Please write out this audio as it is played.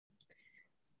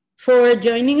for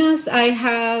joining us.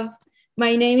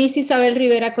 My name is Isabel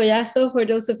Rivera Collazo, for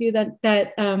those of you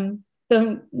that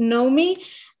don't know me.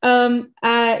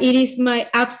 It is my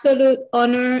absolute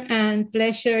honor and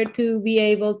pleasure to be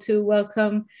able to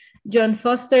welcome John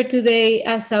Foster today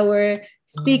as our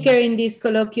speaker in this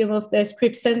colloquium of the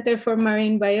Scripps Center for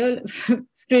Marine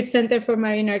Scripps Center for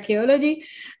Marine Archaeology.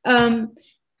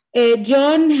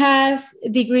 John has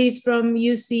degrees from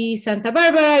UC Santa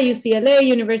Barbara, UCLA,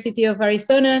 University of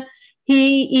Arizona.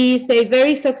 He is a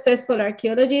very successful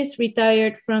archaeologist,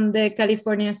 retired from the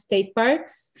California State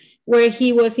Parks, where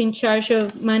he was in charge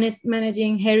of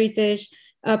managing heritage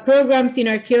programs in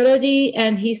archaeology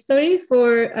and history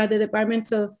for the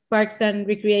Department of Parks and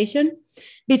Recreation.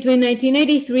 Between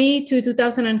 1983 to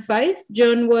 2005,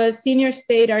 John was senior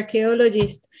state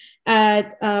archaeologist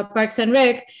at Parks and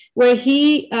Rec, where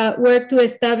he worked to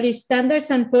establish standards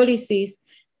and policies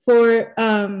for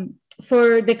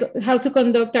how to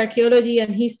conduct archaeology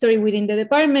and history within the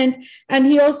department. And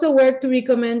he also worked to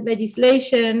recommend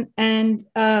legislation and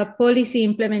policy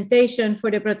implementation for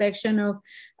the protection of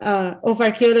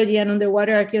archaeology and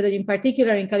underwater archaeology in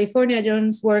particular. In California,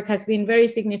 John's work has been very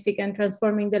significant,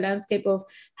 transforming the landscape of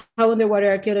how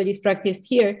underwater archaeology is practiced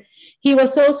here. He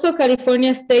was also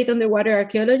California State Underwater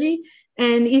Archaeology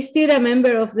and is still a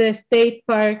member of the State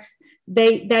Parks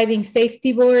Diving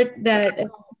Safety Board that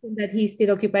he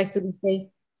still occupies to this day.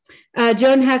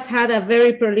 John has had a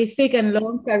very prolific and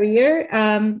long career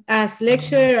as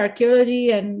lecturer,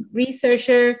 archaeology, and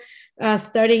researcher,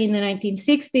 starting in the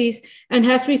 1960s, and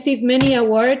has received many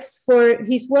awards for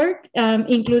his work,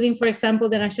 including, for example,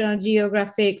 the National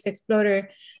Geographic's Explorer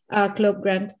Club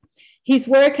grant. His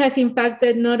work has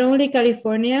impacted not only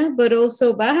California, but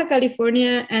also Baja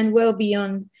California and well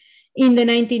beyond. In the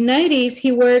 1990s,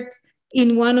 he worked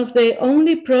in one of the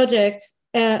only projects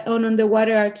on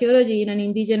underwater archaeology in an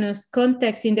indigenous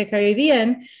context in the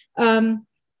Caribbean,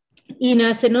 in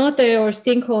a cenote or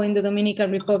sinkhole in the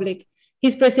Dominican Republic.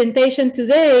 His presentation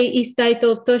today is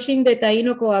titled Touching the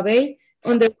Taino Bay,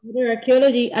 Underwater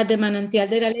Archaeology at the Manantial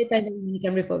de la Leta in the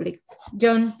Dominican Republic.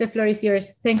 John, the floor is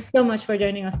yours. Thanks so much for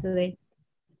joining us today.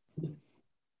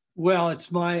 Well,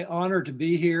 it's my honor to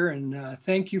be here, and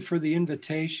thank you for the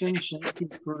invitation. Thank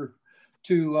you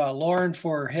to Lauren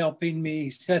for helping me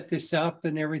set this up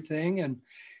and everything. And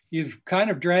you've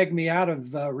kind of dragged me out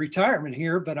of retirement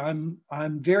here, but I'm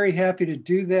very happy to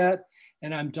do that.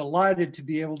 And I'm delighted to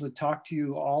be able to talk to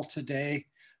you all today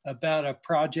about a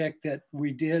project that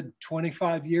we did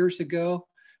 25 years ago,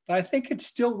 but I think it's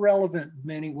still relevant in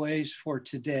many ways for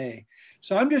today.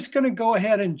 So I'm just going to go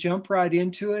ahead and jump right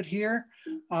into it here.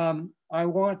 I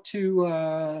want to,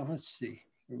 let's see,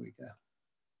 here we go.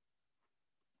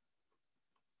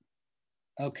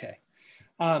 Okay.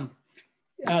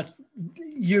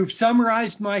 You've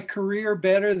summarized my career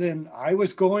better than I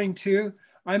was going to.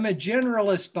 I'm a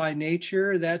generalist by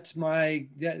nature. That's my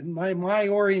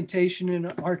orientation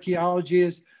in archaeology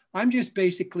is I'm just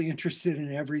basically interested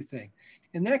in everything.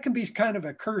 And that can be kind of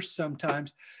a curse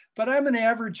sometimes, but I'm an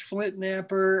average flint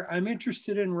knapper. I'm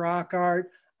interested in rock art.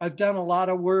 I've done a lot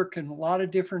of work in a lot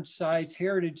of different sites,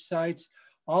 heritage sites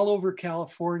all over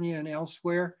California and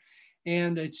elsewhere.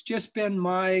 And it's just been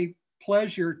my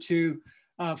pleasure to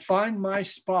find my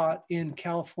spot in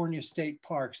California State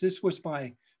Parks. This was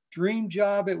my dream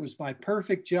job. It was my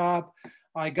perfect job.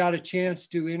 I got a chance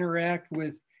to interact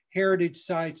with heritage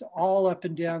sites all up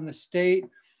and down the state.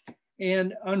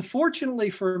 And unfortunately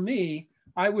for me,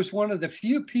 I was one of the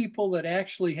few people that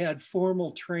actually had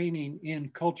formal training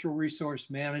in cultural resource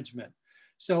management.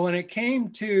 So when it came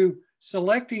to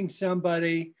selecting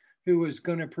somebody who was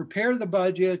going to prepare the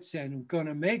budgets and going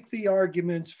to make the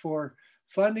arguments for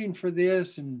funding for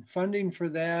this and funding for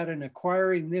that and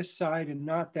acquiring this site and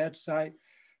not that site,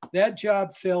 that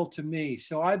job fell to me.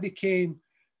 So I became,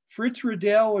 Fritz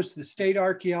Riddell was the state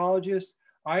archaeologist.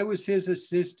 I was his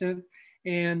assistant.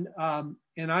 And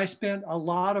I spent a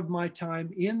lot of my time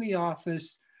in the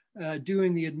office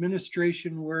doing the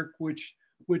administration work, which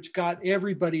got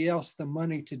everybody else the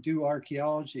money to do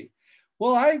archaeology.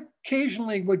 Well, I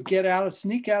occasionally would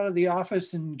sneak out of the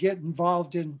office and get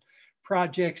involved in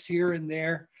projects here and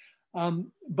there.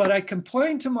 But I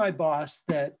complained to my boss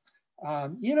that, I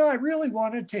really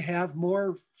wanted to have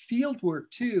more field work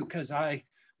too, because I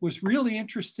was really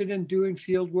interested in doing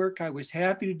field work. I was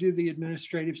happy to do the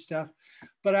administrative stuff,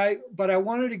 but I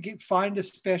wanted to find a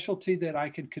specialty that I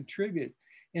could contribute.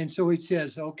 And so he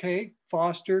says, okay,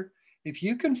 Foster, if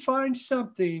you can find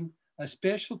something, a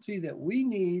specialty that we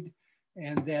need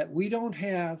and that we don't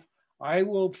have, I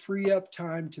will free up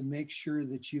time to make sure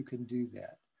that you can do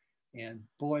that. And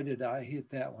boy, did I hit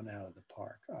that one out of the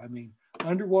park. I mean,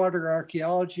 underwater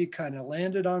archaeology kind of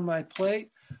landed on my plate.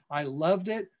 I loved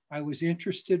it. I was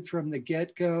interested from the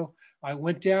get-go. I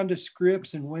went down to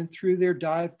Scripps and went through their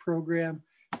dive program,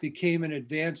 became an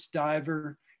advanced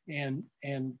diver, and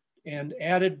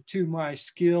added to my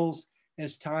skills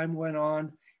as time went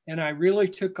on. And I really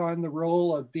took on the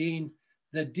role of being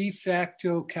the de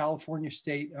facto California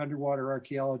State underwater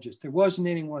archaeologist. There wasn't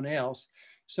anyone else.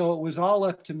 So it was all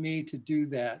up to me to do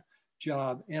that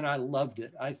job, and I loved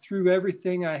it. I threw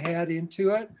everything I had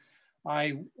into it.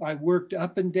 I worked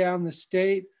up and down the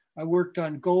state. I worked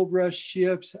on gold rush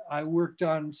ships. I worked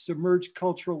on submerged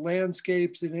cultural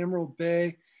landscapes in Emerald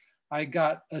Bay. I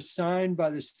got assigned by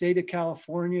the state of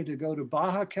California to go to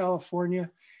Baja California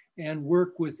and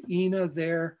work with INA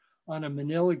there on a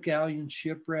Manila galleon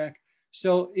shipwreck.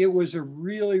 So it was a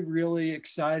really, really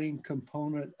exciting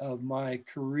component of my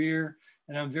career.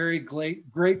 And I'm very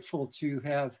grateful to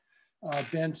have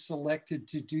been selected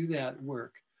to do that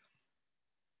work.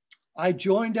 I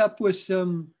joined up with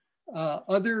some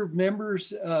other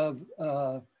members of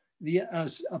a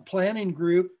planning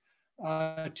group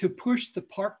to push the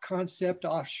park concept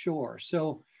offshore.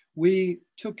 So we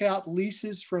took out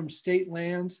leases from state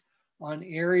lands on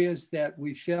areas that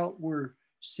we felt were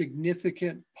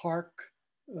significant park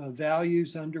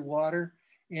values underwater,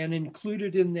 and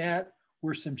included in that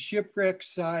were some shipwreck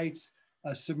sites,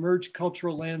 a submerged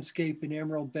cultural landscape in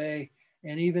Emerald Bay,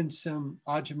 and even some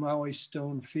Ajamawi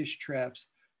stone fish traps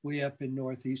way up in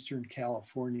northeastern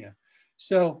California.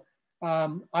 So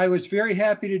I was very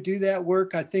happy to do that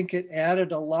work. I think it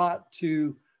added a lot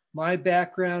to my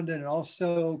background and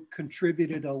also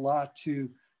contributed a lot to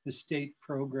the state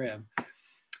program.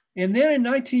 And then in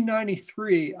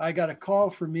 1993, I got a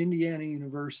call from Indiana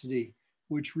University,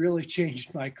 which really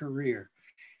changed my career.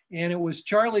 And it was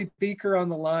Charlie Beaker on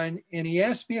the line, and he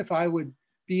asked me if I would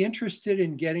be interested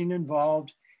in getting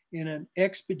involved in an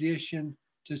expedition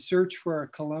to search for a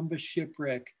Columbus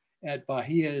shipwreck at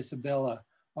Bahia Isabella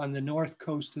on the north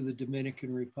coast of the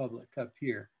Dominican Republic up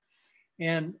here.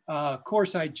 And of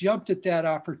course, I jumped at that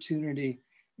opportunity,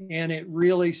 and it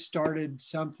really started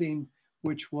something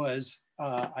which was,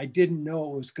 I didn't know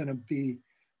it was going to be,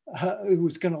 it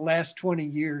was going to last 20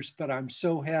 years, but I'm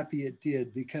so happy it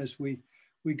did, because we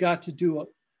got to do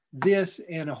this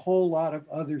and a whole lot of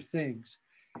other things.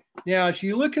 Now, if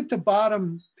you look at the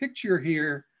bottom picture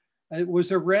here, it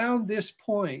was around this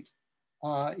point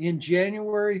in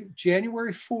January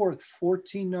 4th,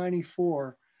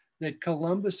 1494, that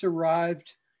Columbus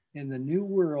arrived in the New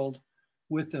World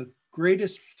with the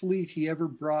greatest fleet he ever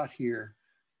brought here,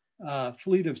 a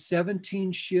fleet of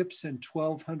 17 ships and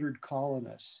 1,200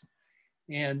 colonists.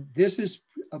 And this is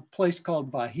a place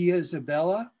called Bahia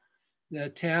Isabella. The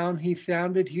town he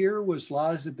founded here was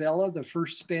La Isabela, the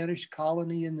first Spanish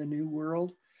colony in the New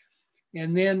World.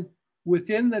 And then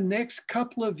within the next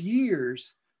couple of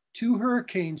years, 2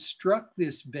 hurricanes struck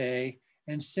this bay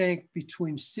and sank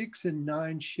between 6 and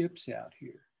 9 ships out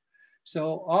here.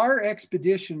 So our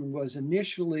expedition was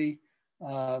initially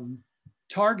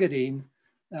targeting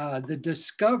the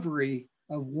discovery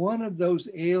of one of those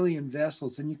alien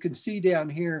vessels. And you can see down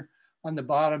here on the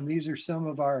bottom, these are some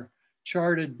of our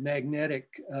charted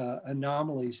magnetic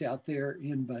anomalies out there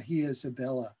in Bahia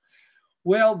Isabella.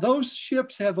 Well, those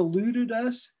ships have eluded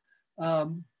us,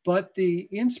 but the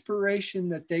inspiration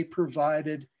that they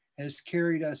provided has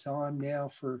carried us on now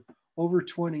for over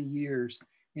 20 years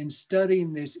in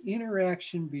studying this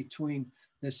interaction between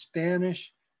the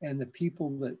Spanish and the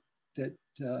people that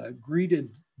greeted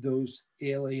those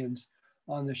aliens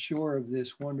on the shore of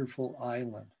this wonderful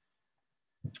island.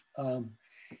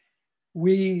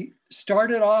 We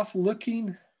started off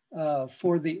looking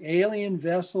for the alien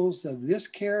vessels of this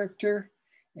character,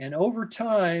 and over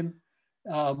time,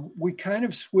 we kind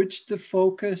of switched the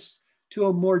focus to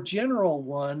a more general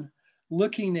one,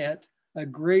 looking at a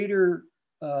greater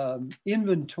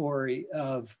inventory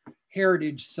of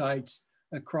heritage sites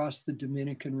across the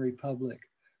Dominican Republic.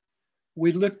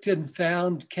 We looked and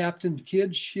found Captain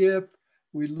Kidd's ship.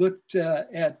 We looked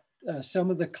at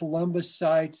some of the Columbus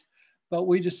sites, but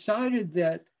we decided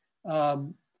that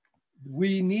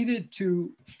we needed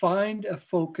to find a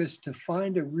focus, to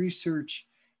find a research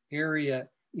area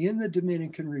in the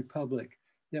Dominican Republic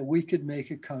that we could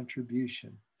make a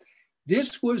contribution.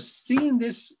 Seeing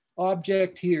this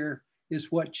object here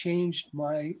is what changed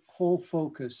my whole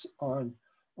focus on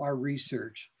our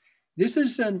research. This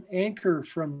is an anchor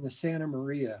from the Santa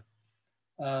Maria,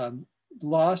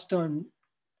 lost on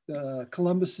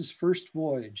Columbus's first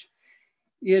voyage.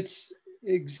 It's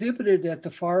exhibited at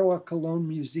the Faro Colón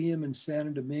Museum in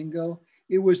Santo Domingo.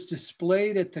 It was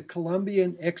displayed at the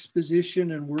Columbian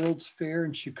Exposition and World's Fair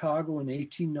in Chicago in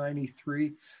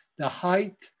 1893, the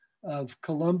height of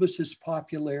Columbus's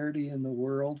popularity in the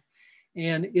world.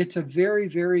 And it's a very,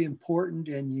 very important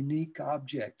and unique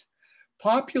object.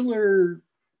 Popular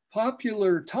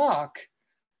talk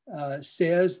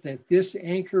says that this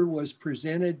anchor was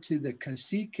presented to the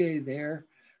cacique there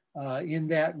in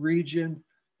that region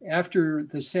after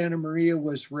the Santa Maria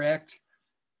was wrecked,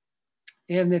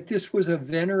 and that this was a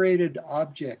venerated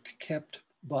object kept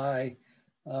by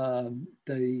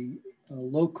the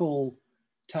local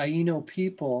Taino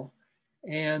people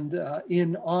and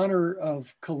in honor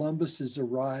of Columbus's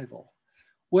arrival.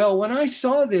 Well, when I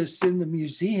saw this in the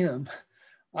museum,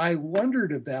 I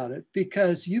wondered about it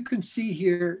because you can see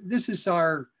here, this is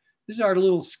our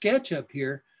little sketch up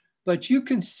here, but you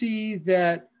can see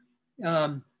that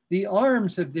the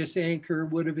arms of this anchor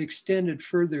would have extended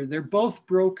further. They're both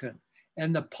broken,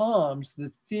 and the palms,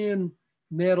 the thin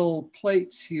metal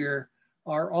plates here,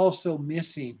 are also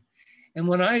missing. And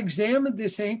when I examined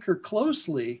this anchor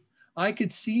closely, I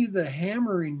could see the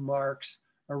hammering marks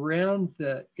around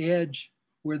the edge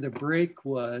where the break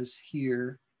was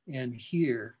here and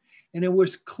here. And it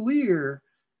was clear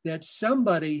that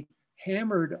somebody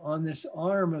hammered on this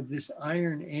arm of this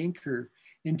iron anchor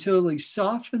until they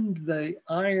softened the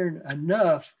iron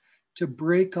enough to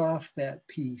break off that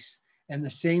piece. And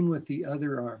the same with the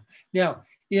other arm. Now,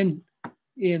 in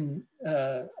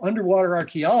underwater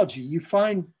archaeology,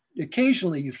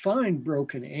 occasionally you find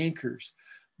broken anchors,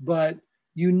 but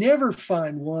you never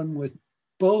find one with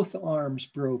both arms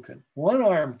broken. One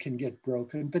arm can get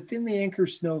broken, but then the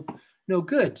anchor's no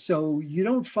good. So you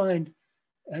don't find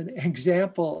an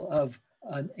example of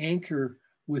an anchor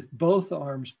with both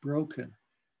arms broken.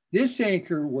 This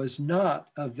anchor was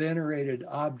not a venerated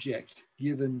object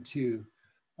given to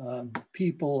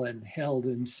people and held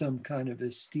in some kind of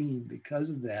esteem because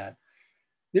of that.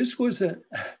 This was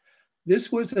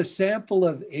a sample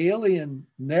of alien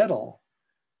metal,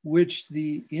 which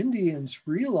the Indians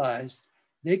realized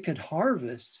they could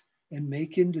harvest and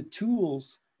make into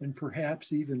tools and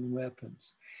perhaps even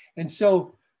weapons. And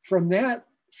so from that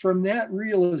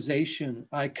realization,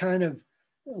 I kind of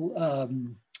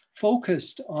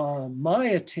focused on my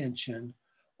attention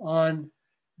on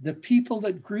the people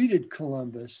that greeted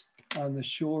Columbus on the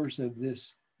shores of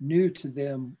this new to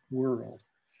them world.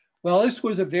 Well, this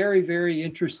was a very, very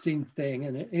interesting thing.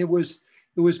 And it was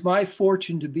my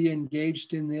fortune to be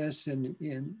engaged in this and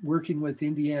in working with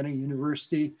Indiana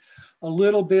University. A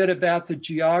little bit about the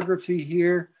geography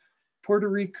here. Puerto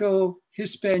Rico,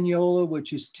 Hispaniola,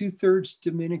 which is 2/3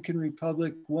 Dominican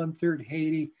Republic, 1/3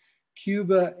 Haiti,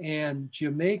 Cuba, and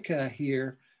Jamaica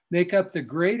here make up the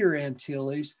Greater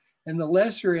Antilles, and the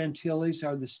Lesser Antilles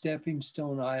are the stepping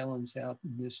stone islands out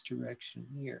in this direction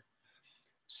here.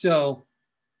 So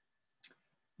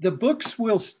the books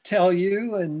will tell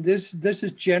you, and this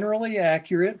is generally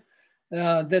accurate,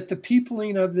 that the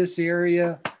peopling of this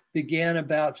area began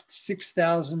about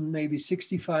 6,000, maybe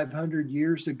 6,500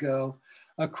 years ago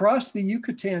across the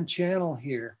Yucatan Channel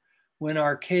here, when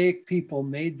archaic people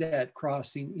made that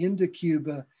crossing into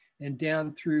Cuba and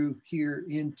down through here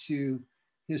into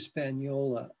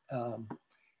Hispaniola.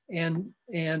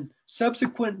 And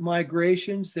subsequent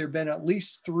migrations, there have been at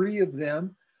least 3 of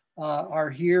them, are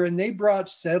here, and they brought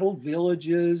settled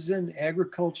villages and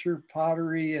agriculture,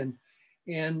 pottery, and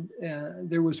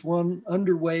there was one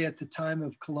underway at the time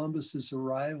of Columbus's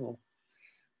arrival.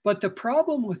 But the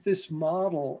problem with this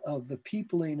model of the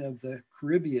peopling of the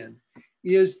Caribbean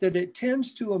is that it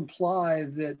tends to imply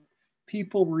that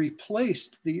people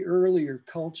replaced the earlier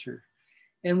culture.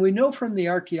 And we know from the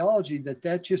archaeology that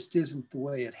that just isn't the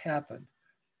way it happened.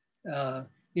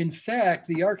 In fact,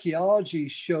 the archaeology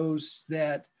shows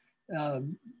that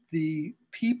the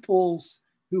peoples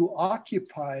who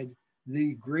occupied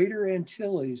the Greater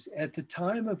Antilles at the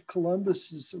time of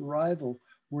Columbus's arrival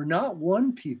were not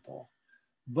one people,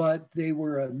 but they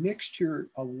were a mixture,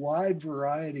 a wide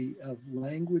variety of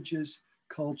languages,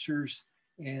 cultures,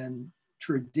 and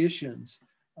traditions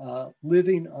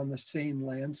living on the same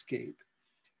landscape.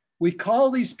 We call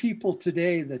these people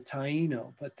today the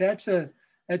Taino, but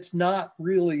that's not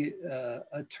really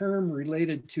a term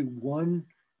related to one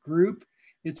group.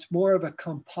 It's more of a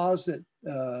composite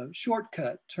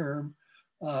shortcut term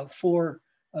for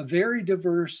a very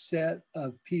diverse set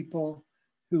of people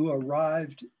who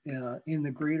arrived in the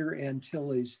Greater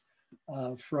Antilles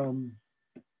from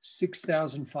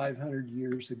 6,500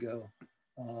 years ago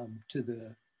to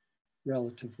the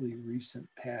relatively recent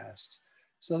past.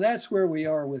 So that's where we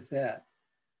are with that.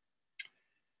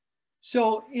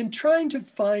 So in trying to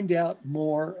find out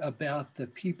more about the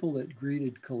people that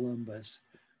greeted Columbus,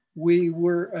 we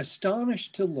were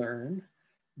astonished to learn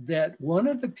that one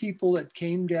of the people that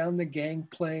came down the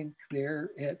gangplank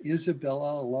there at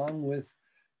Isabella, along with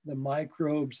the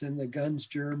microbes and the guns,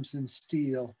 germs, and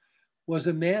steel, was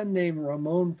a man named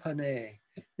Ramon Panay.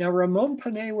 Now, Ramon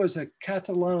Panay was a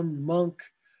Catalan monk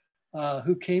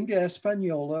who came to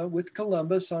Hispaniola with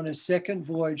Columbus on his second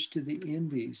voyage to the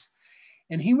Indies.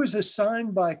 And he was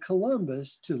assigned by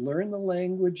Columbus to learn the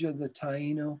language of the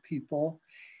Taino people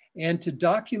and to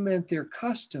document their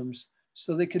customs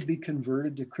so they could be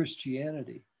converted to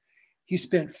Christianity. He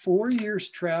spent 4 years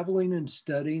traveling and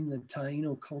studying the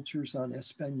Taino cultures on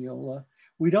Hispaniola.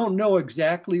 We don't know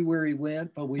exactly where he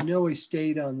went, but we know he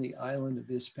stayed on the island of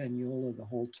Hispaniola the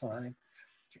whole time.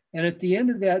 And at the end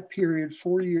of that period,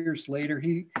 4 years later,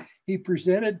 he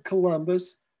presented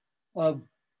Columbus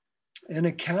an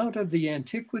account of the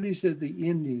antiquities of the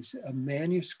Indies, a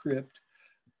manuscript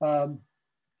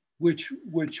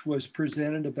which was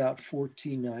presented about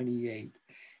 1498.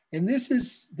 And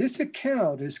this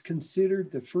account is considered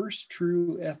the first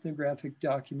true ethnographic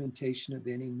documentation of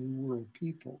any New World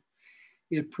people.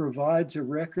 It provides a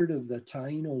record of the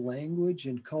Taino language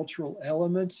and cultural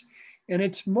elements, and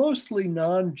it's mostly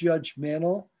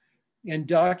non-judgmental and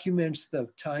documents the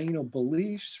Taino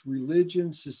beliefs,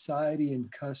 religion, society,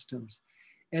 and customs.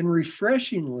 And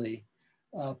refreshingly,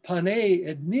 Panay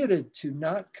admitted to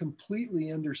not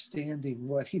completely understanding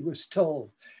what he was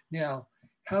told. Now,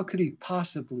 how could he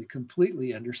possibly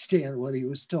completely understand what he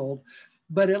was told?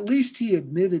 But at least he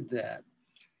admitted that.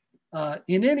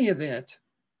 In any event,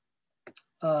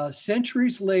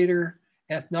 centuries later,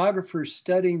 ethnographers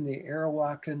studying the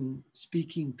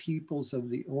Arawakan-speaking peoples of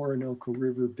the Orinoco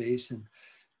River Basin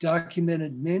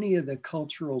documented many of the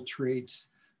cultural traits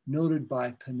noted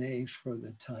by Panay for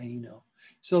the Taino.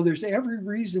 So there's every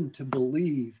reason to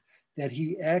believe that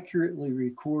he accurately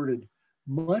recorded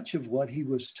much of what he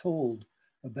was told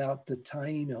about the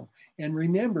Taino. And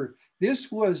remember,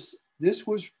 this was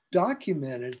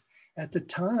documented at the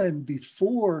time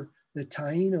before the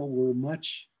Taino were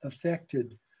much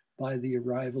affected by the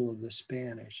arrival of the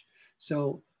Spanish.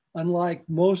 So unlike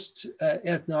most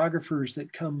ethnographers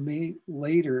that come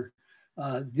later,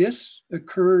 this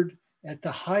occurred at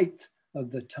the height of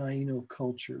the Taino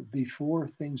culture before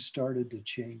things started to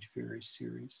change very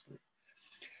seriously.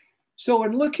 So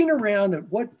in looking around at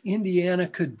what Indiana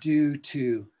could do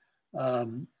to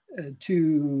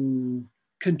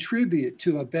contribute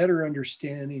to a better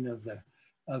understanding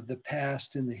of the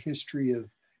past and the history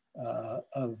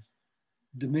of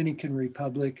Dominican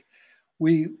Republic,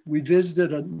 we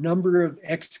visited a number of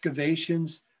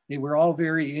excavations. They were all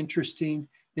very interesting.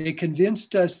 They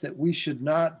convinced us that we should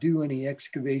not do any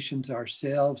excavations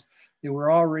ourselves. There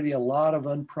were already a lot of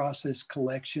unprocessed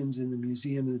collections in the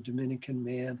Museum of the Dominican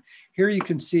Man. Here you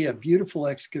can see a beautiful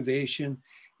excavation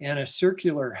and a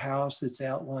circular house that's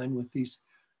outlined with these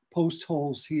post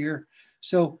holes here.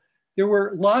 So there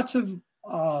were lots of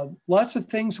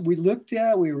things we looked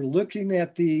at. We were looking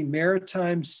at the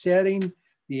maritime setting,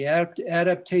 the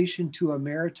adaptation to a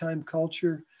maritime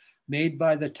culture made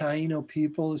by the Taino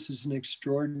people. This is an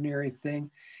extraordinary thing.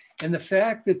 And the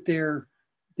fact that their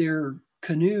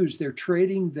canoes, their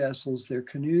trading vessels, their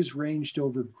canoes ranged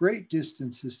over great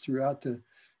distances throughout the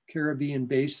Caribbean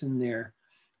basin there.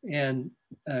 And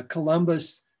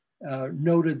Columbus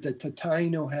noted that the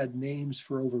Taino had names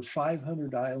for over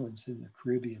 500 islands in the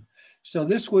Caribbean. So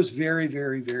this was very,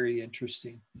 very, very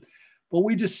interesting. But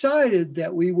we decided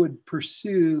that we would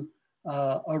pursue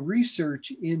a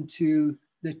research into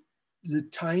the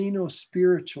Taino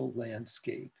spiritual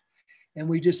landscape. And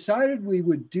we decided we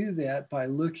would do that by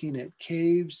looking at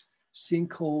caves,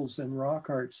 sinkholes, and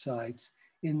rock art sites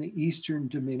in the Eastern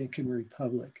Dominican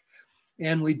Republic.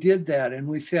 And we did that, and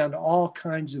we found all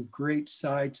kinds of great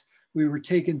sites. We were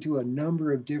taken to a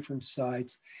number of different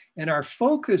sites, and our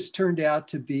focus turned out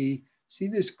to be, see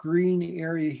this green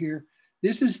area here?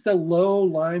 This is the low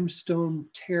limestone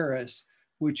terrace,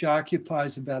 which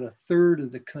occupies about a third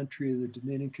of the country of the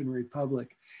Dominican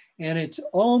Republic. And it's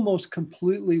almost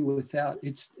completely without,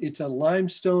 it's a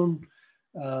limestone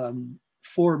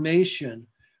formation,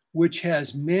 which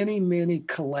has many, many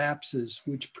collapses,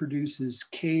 which produces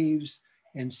caves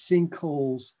and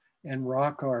sinkholes and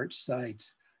rock art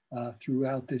sites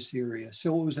throughout this area.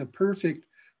 So it was a perfect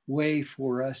way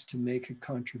for us to make a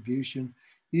contribution.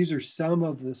 These are some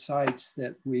of the sites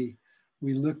that we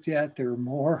looked at. There are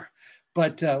more,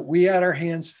 but we had our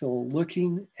hands full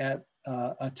looking at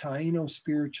a Taino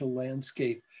spiritual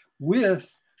landscape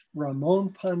with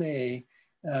Ramon Panay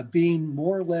being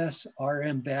more or less our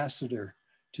ambassador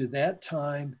to that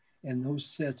time and those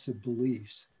sets of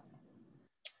beliefs.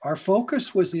 Our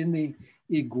focus was in the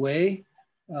Igwe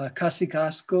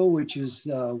Kasikasco, which is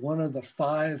one of the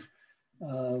 5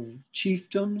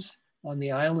 chiefdoms on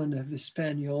the island of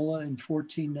Hispaniola in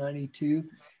 1492.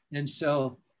 And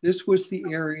so this was the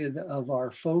area of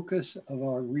our focus of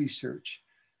our research.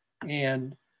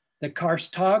 And the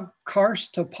karst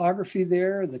topography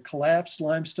there, the collapsed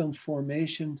limestone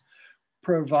formation,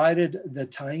 provided the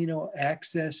Taino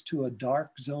access to a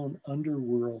dark zone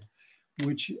underworld,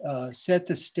 which set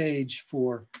the stage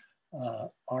for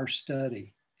our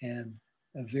study, and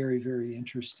very, very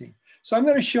interesting. So I'm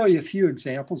going to show you a few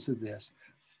examples of this.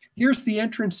 Here's the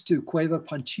entrance to Cueva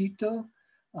Panchito.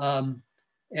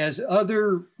 As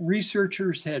other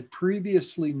researchers had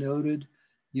previously noted,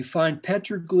 you find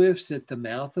petroglyphs at the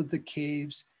mouth of the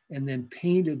caves and then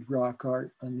painted rock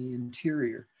art on the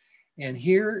interior. And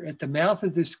here at the mouth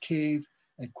of this cave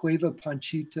at Cueva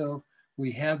Panchito,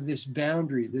 we have this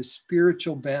boundary, this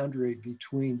spiritual boundary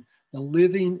between the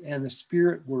living and the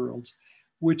spirit worlds,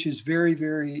 which is very,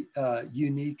 very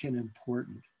unique and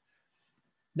important.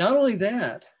 Not only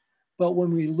that, but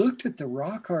when we looked at the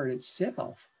rock art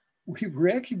itself, we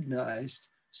recognized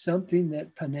something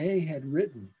that Panay had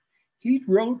written. He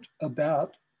wrote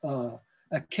about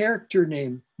a character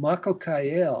named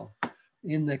Macocael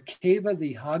in the Cava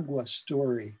de Agua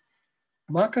story.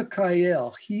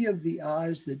 Macocael, he of the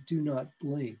eyes that do not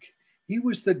blink. He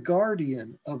was the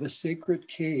guardian of a sacred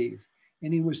cave,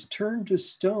 and he was turned to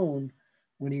stone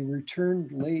when he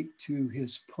returned late to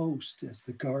his post as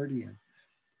the guardian.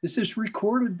 This is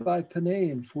recorded by Panay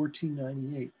in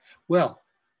 1498. Well,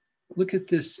 look at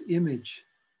this image.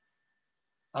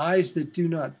 Eyes that do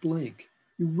not blink.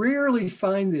 You rarely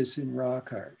find this in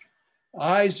rock art.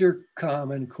 Eyes are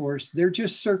common, of course. They're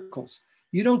just circles.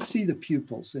 You don't see the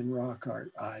pupils in rock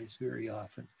art eyes very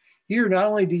often. Here, not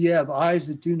only do you have eyes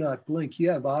that do not blink, you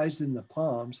have eyes in the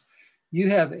palms, you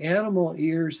have animal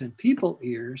ears and people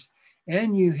ears,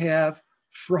 and you have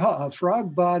a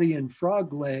frog body and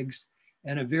frog legs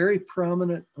and a very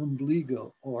prominent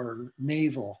umbiligo or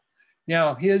navel.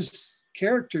 Now, his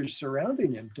characters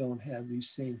surrounding him don't have these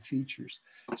same features.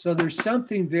 So there's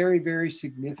something very, very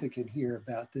significant here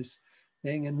about this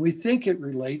thing. And we think it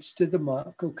relates to the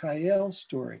Macocael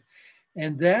story.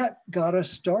 And that got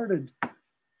us started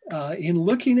in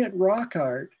looking at rock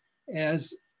art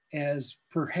as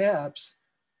perhaps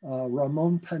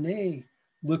Ramon Panay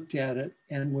looked at it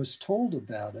and was told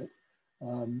about it,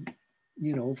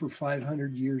 over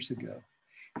 500 years ago.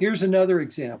 Here's another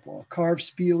example, a carved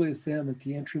speleothem at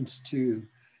the entrance to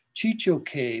Chicho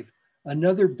Cave,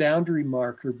 another boundary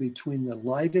marker between the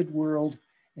lighted world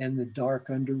and the dark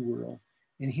underworld.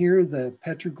 And here the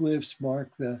petroglyphs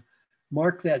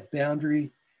mark that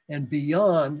boundary, and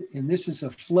beyond, and this is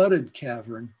a flooded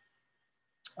cavern,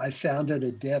 I found at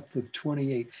a depth of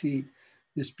 28 feet,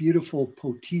 this beautiful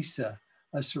potisa,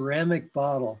 a ceramic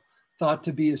bottle thought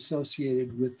to be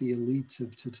associated with the elites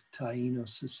of Taino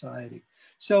society.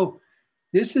 So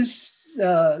this is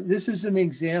an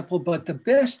example, but the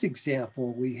best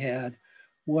example we had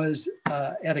was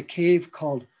at a cave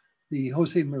called the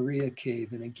Jose Maria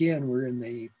Cave. And again, we're in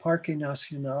the Parque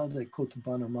Nacional de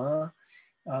Cotopanamá.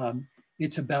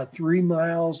 It's about 3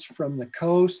 miles from the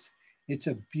coast. It's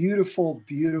a beautiful,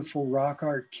 beautiful rock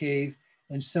art cave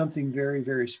and something very,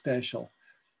 very special.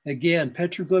 Again,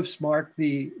 petroglyphs mark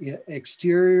the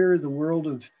exterior, the world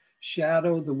of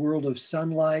shadow, the world of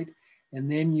sunlight, and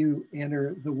then you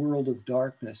enter the world of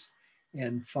darkness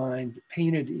and find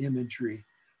painted imagery.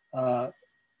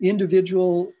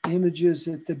 Individual images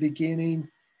at the beginning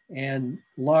and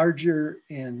larger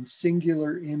and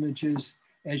singular images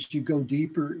as you go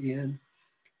deeper in.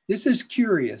 This is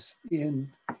curious. In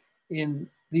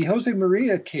the Jose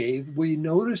Maria Cave, we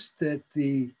noticed that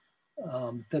the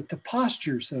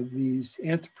postures of these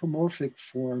anthropomorphic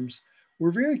forms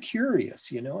were very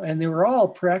curious, and they were all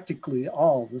practically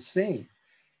all the same.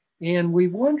 And we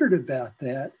wondered about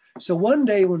that. So one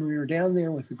day when we were down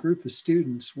there with a group of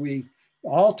students, we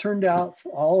all turned out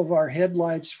all of our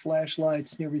headlights,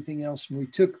 flashlights, and everything else. And we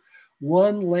took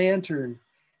one lantern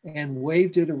and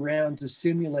waved it around to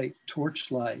simulate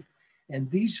torchlight. And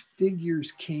these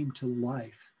figures came to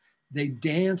life. They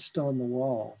danced on the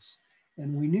walls.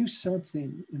 And we knew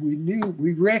something,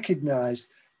 we recognized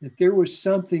that there was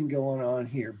something going on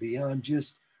here beyond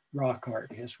just rock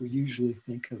art as we usually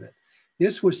think of it.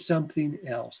 This was something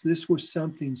else. This was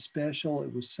something special.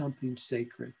 It was something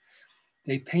sacred.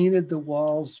 They painted the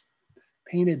walls,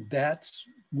 painted bats'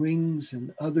 wings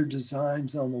and other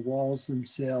designs on the walls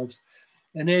themselves.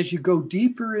 And as you go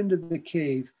deeper into the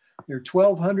cave, there are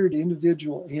 1,200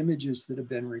 individual images that have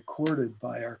been recorded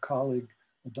by our colleague,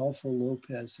 Adolfo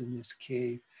Lopez in this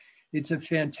cave. It's a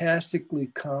fantastically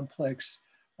complex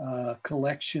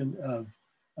collection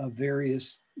of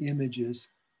various images.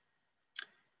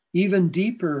 Even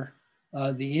deeper,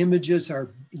 the images are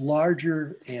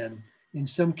larger and in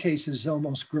some cases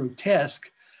almost grotesque.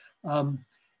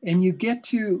 And you get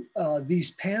to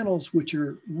these panels which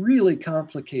are really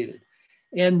complicated.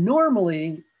 And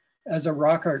normally, as a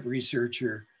rock art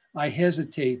researcher, I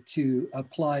hesitate to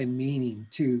apply meaning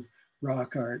to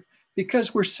rock art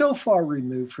because we're so far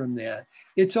removed from that.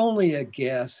 It's only a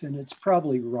guess and it's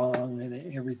probably wrong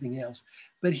and everything else.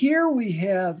 But here we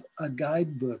have a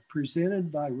guidebook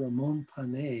presented by Ramon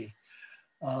Panay,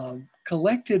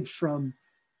 collected from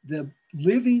the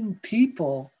living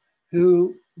people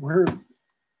who were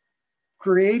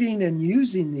creating and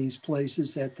using these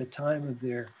places at the time of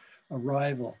their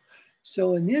arrival.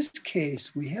 So in this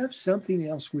case, we have something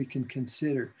else we can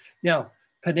consider. Now,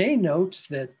 Panay notes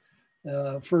that,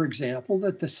 for example,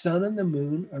 that the sun and the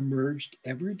moon emerged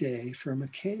every day from a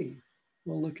cave.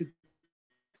 Well, look at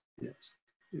this.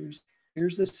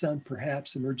 Here's the sun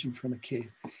perhaps emerging from a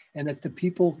cave. And that the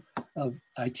people of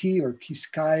Haiti or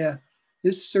Quisqueya,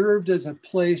 this served as a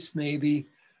place maybe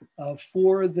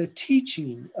for the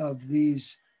teaching of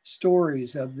these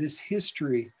stories, of this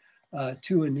history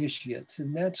to initiates.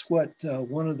 And that's what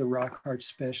one of the rock art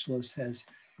specialists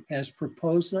has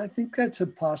proposed. And I think that's a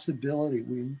possibility.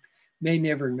 We may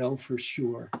never know for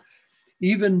sure.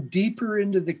 Even deeper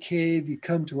into the cave, you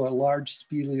come to a large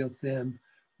speleothem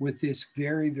with this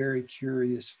very, very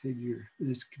curious figure,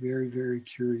 this very, very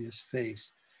curious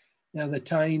face. Now the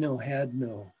Taino had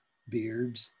no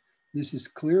beards. This is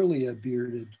clearly a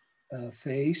bearded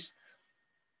face.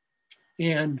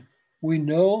 And we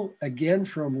know, again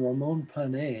from Ramon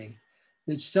Panay,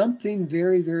 that something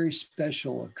very, very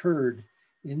special occurred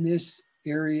in this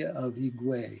area of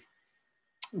Higüey.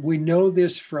 We know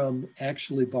this from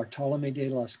actually Bartolome de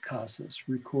las Casas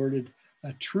recorded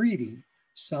a treaty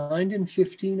signed in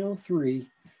 1503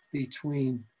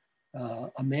 between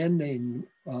a man named,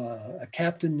 a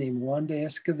captain named Juan de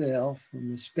Esquivel from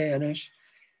the Spanish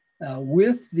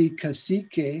with the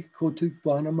cacique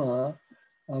Cotupanamá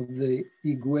of the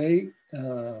Higüey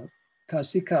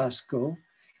Cacicasco.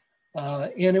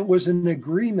 And it was an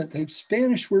agreement. The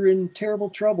Spanish were in terrible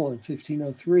trouble in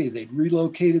 1503. They'd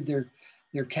relocated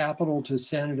their capital to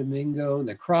Santo Domingo.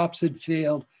 The crops had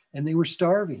failed and they were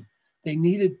starving. They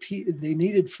needed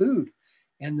food.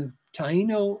 And the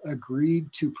Taino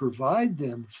agreed to provide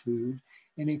them food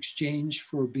in exchange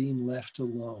for being left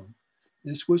alone.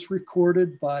 This was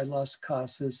recorded by Las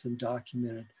Casas and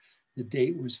documented. The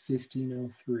date was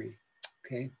 1503,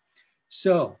 okay?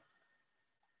 So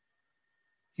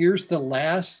here's the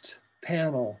last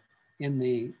panel in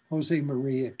the Jose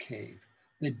Maria cave,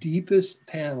 the deepest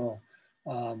panel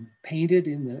painted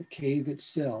in the cave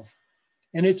itself.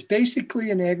 And it's basically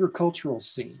an agricultural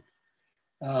scene.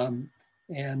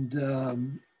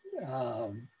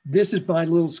 This is my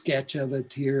little sketch of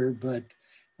it here, but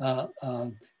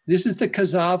this is the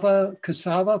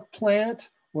cassava plant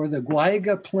or the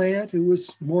guaiga plant. It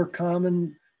was more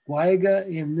common guaiga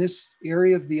in this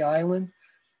area of the island.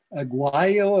 A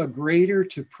guayo, a grater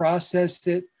to process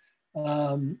it,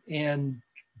 and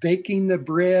baking the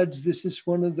breads. This is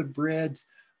one of the breads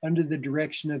under the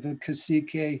direction of a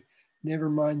cacique, never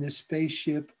mind the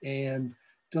spaceship, and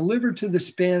delivered to the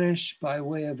Spanish by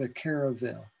way of a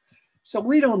caravel. So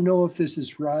we don't know if this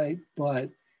is right, but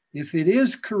if it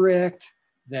is correct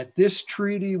that this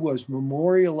treaty was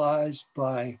memorialized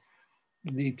by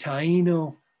the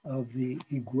Taino of the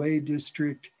Higüey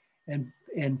district and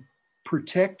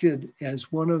protected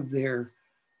as one of their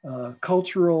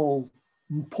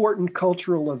important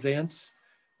cultural events,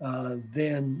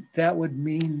 then that would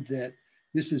mean that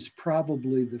this is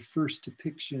probably the first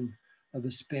depiction of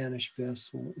a Spanish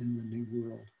vessel in the New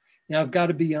World. Now, I've got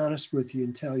to be honest with you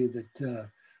and tell you that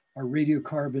our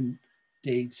radiocarbon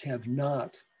dates have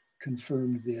not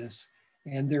confirmed this,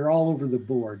 and they're all over the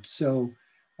board. So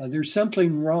there's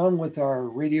something wrong with our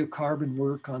radiocarbon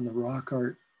work on the rock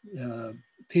art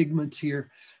pigments here.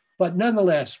 But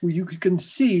nonetheless, you can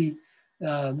see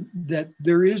that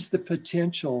there is the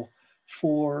potential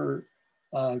for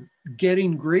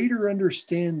getting greater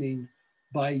understanding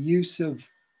by use of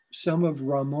some of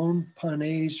Ramon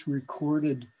Panay's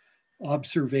recorded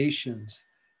observations.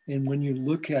 And when you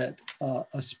look at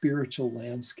a spiritual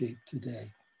landscape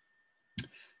today.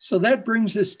 So that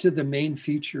brings us to the main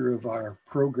feature of our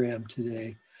program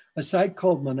today, a site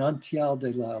called Manantial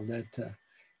de la Aleta.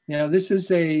 Now, this is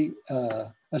a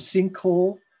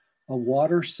sinkhole, a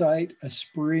water site, a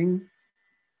spring.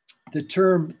 The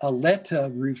term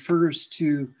aleta refers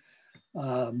to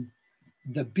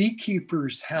the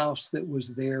beekeeper's house that was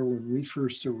there when we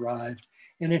first arrived,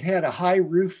 and it had a high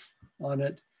roof on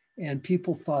it, and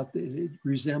people thought that it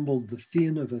resembled the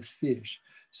fin of a fish.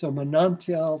 So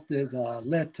Manantial de la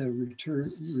Aleta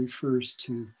refers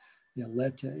to the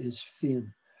aleta is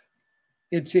fin.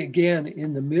 It's again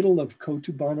in the middle of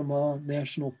Cotobanamá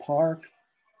National Park.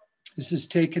 This is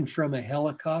taken from a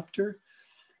helicopter.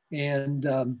 And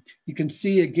you can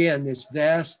see again this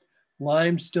vast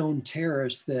limestone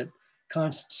terrace that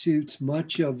constitutes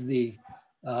much of the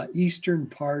eastern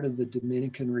part of the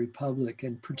Dominican Republic,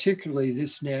 and particularly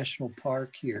this national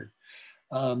park here.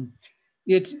 I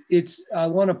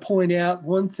want to point out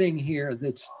one thing here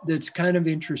that's kind of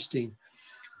interesting.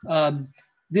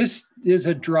 This is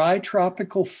a dry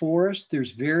tropical forest.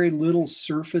 There's very little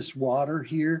surface water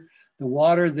here. The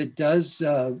water that does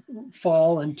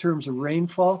fall in terms of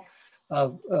rainfall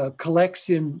collects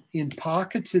in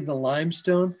pockets in the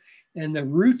limestone, and the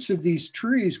roots of these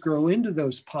trees grow into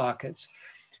those pockets.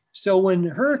 So when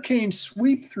hurricanes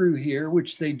sweep through here,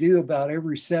 which they do about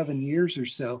every 7 years or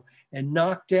so, and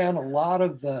knock down a lot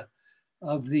of the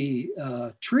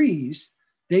trees,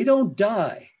 they don't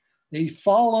die. They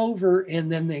fall over and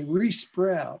then they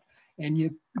resprout.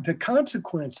 And the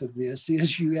consequence of this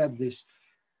is you have this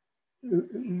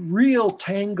real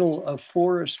tangle of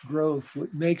forest growth,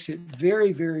 which makes it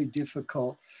very, very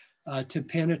difficult to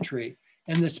penetrate.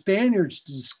 And the Spaniards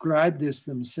described this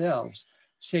themselves,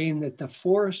 saying that the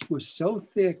forest was so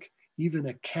thick, even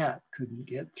a cat couldn't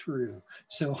get through.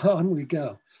 So on we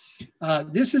go.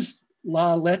 This is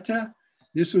La Aleta.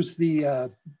 This was the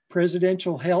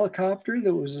presidential helicopter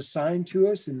that was assigned to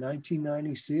us in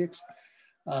 1996.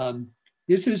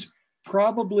 This is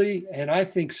probably, and I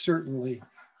think certainly,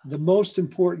 the most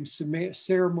important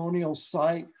ceremonial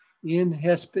site in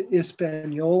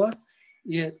Hispaniola.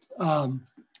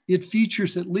 It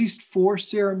features at least 4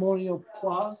 ceremonial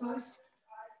plazas.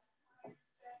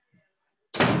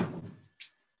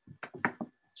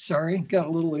 Sorry, got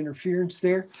a little interference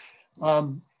there.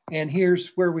 And here's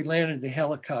where we landed the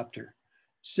helicopter.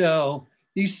 So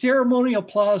these ceremonial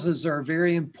plazas are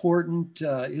very important.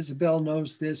 Isabel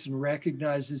knows this and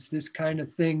recognizes this kind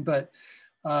of thing, but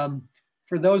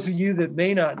for those of you that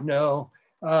may not know,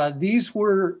 these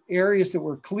were areas that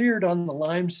were cleared on the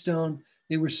limestone.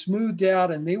 They were smoothed out,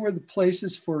 and they were the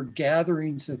places for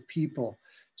gatherings of people.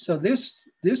 So this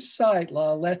site,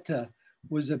 La Aleta,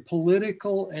 was a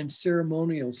political and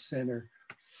ceremonial center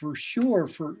for sure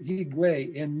for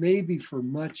Higüey, and maybe for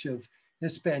much of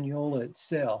Hispaniola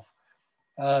itself.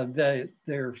 There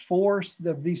are 4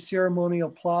 of these ceremonial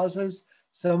plazas.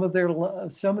 Some of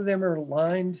them are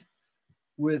lined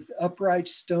with upright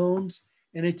stones,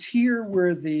 and it's here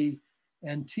where the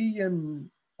Antillean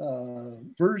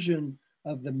version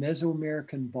of the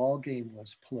Mesoamerican ball game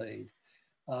was played.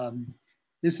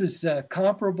 This is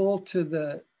comparable to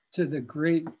the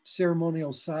great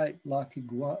ceremonial site La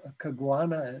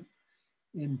Caguana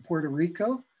in Puerto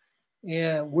Rico,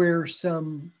 and where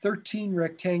some 13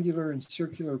 rectangular and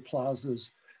circular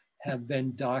plazas have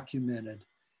been documented.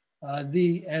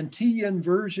 The Antillean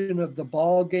version of the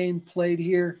ball game played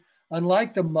here,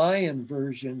 unlike the Mayan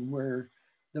version where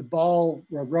the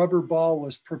rubber ball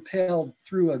was propelled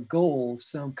through a goal of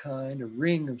some kind, a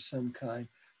ring of some kind.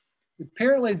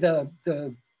 Apparently the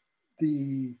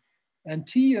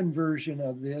Antillean version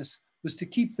of this was to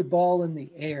keep the ball in the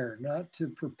air, not to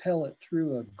propel it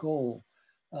through a goal.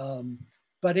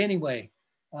 But anyway,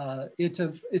 it's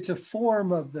a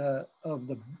form of the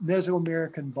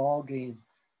Mesoamerican ball game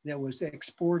that was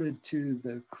exported to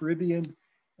the Caribbean,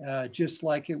 just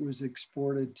like it was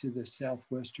exported to the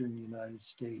Southwestern United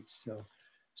States.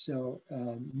 So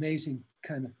amazing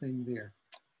kind of thing there.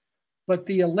 But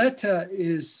the aleta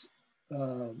is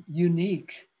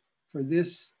unique for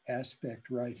this aspect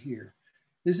right here.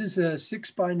 This is a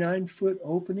 6 by 9 foot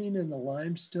opening in the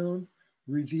limestone,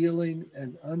 revealing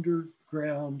an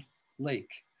underground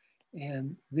lake.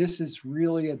 And this is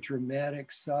really a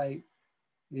dramatic sight.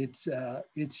 It's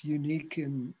unique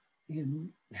in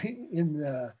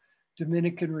the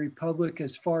Dominican Republic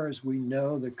as far as we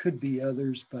know. There could be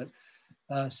others, but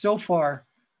so far,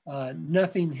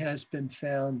 nothing has been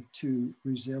found to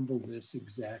resemble this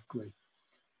exactly.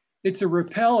 It's a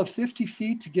rappel of 50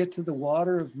 feet to get to the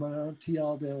water of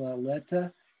Manantial de la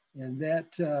Aleta, and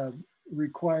that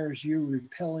requires you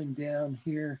rappelling down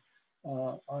here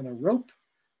on a rope.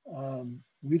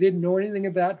 We didn't know anything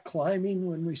about climbing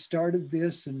when we started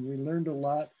this, and we learned a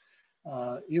lot.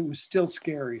 It was still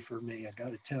scary for me, I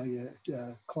got to tell you,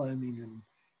 climbing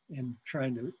and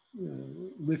trying to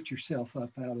lift yourself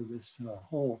up out of this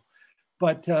hole.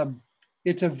 But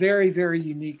it's a very, very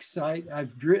unique site.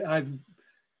 I've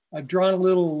I've drawn a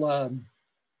little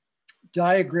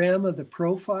diagram of the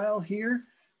profile here.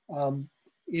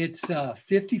 It's a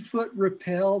 50-foot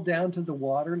rappel down to the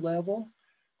water level,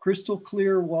 crystal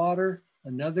clear water,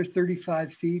 another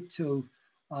 35 feet to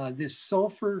this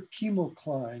sulfur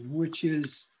chemocline, which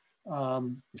is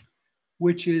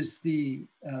the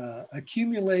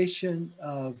accumulation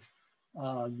of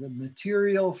the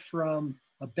material from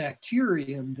a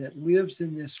bacterium that lives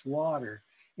in this water.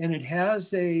 And it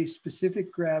has a specific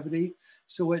gravity,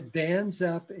 so it bands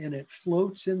up and it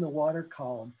floats in the water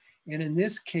column. And in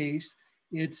this case,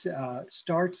 it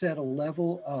starts at a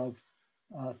level of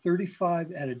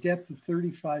 35, at a depth of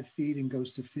 35 feet and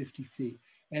goes to 50 feet.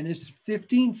 And it's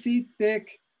 15 feet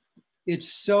thick.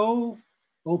 It's so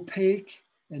opaque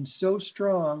and so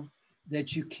strong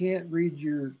that you can't read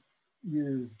your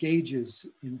gauges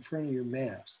in front of your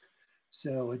mask.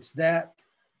 So it's that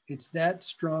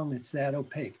strong, it's that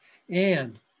opaque.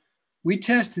 And we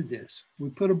tested this. We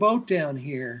put a boat down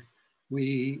here.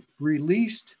 We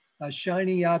released a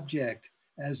shiny object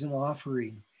as an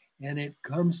offering, and it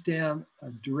comes down,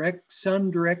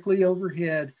 sun directly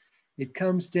overhead. It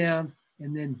comes down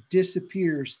and then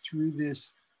disappears through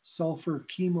this sulfur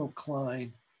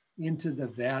chemocline into the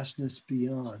vastness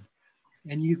beyond.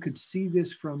 And you could see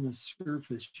this from the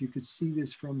surface. You could see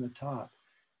this from the top.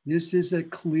 This is a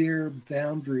clear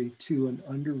boundary to an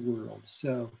underworld.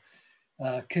 So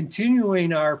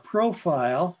continuing our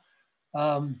profile,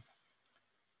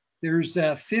 there's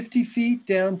 50 feet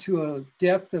down to a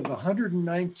depth of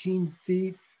 119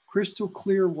 feet, crystal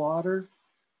clear water.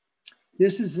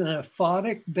 This is an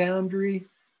aphotic boundary,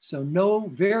 so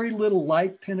very little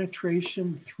light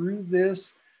penetration through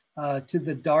this to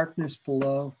the darkness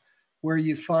below, where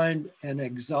you find an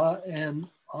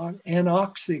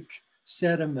anoxic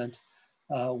sediment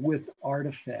with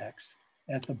artifacts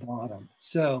at the bottom.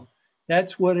 So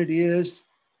that's what it is.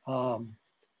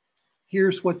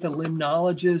 Here's what the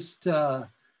limnologist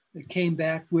came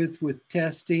back with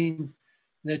testing.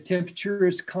 The temperature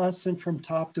is constant from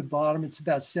top to bottom. It's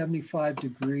about 75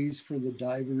 degrees for the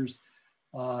divers.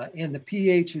 And the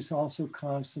pH is also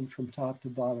constant from top to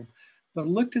bottom. But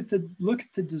look at the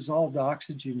dissolved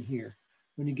oxygen here.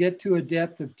 When you get to a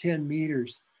depth of 10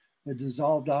 meters, the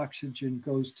dissolved oxygen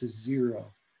goes to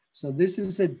 0. So this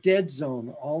is a dead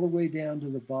zone all the way down to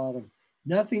the bottom.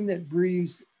 Nothing that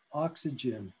breathes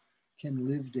oxygen can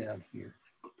live down here.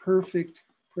 Perfect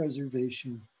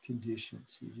preservation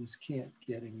conditions. You just can't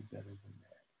get any better than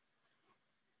that.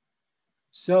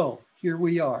 So here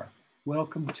we are.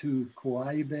 Welcome to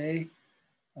Kauai Bay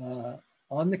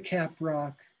on the Cap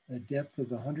Rock, a depth of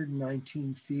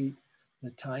 119 feet, the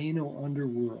Taino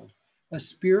underworld, a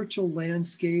spiritual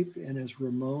landscape, and as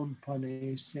Ramon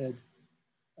Pane said,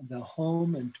 the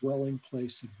home and dwelling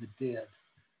place of the dead.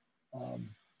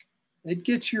 It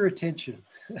gets your attention.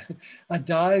 A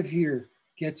dive here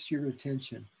gets your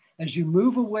attention. As you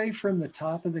move away from the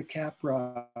top of the Cap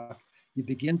Rock, you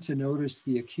begin to notice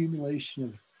the accumulation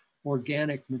of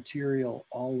organic material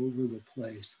all over the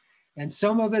place. And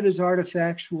some of it is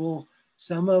artifactual,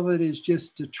 some of it is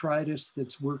just detritus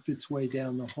that's worked its way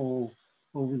down the hole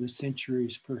over the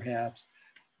centuries, perhaps.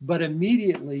 But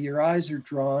immediately your eyes are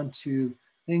drawn to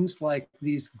things like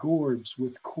these gourds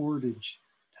with cordage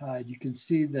tied. You can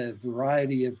see the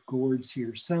variety of gourds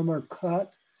here. Some are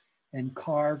cut and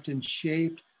carved and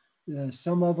shaped.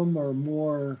 Some of them are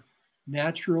more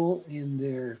natural in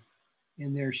their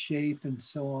shape and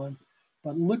so on.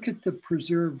 But look at the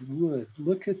preserved wood.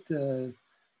 Look at the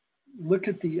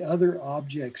other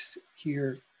objects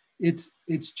here. It's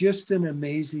just an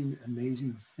amazing,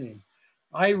 amazing thing.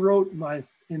 I wrote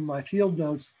in my field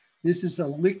notes, this is a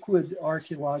liquid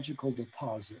archaeological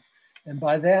deposit. And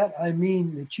by that, I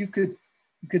mean that you could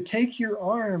take your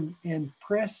arm and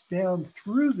press down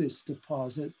through this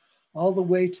deposit all the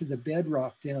way to the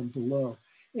bedrock down below.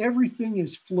 Everything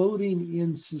is floating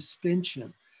in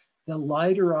suspension. The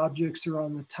lighter objects are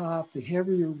on the top, the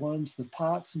heavier ones, the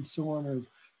pots and so on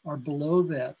are below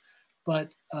that. But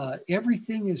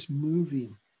everything is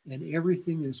moving and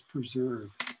everything is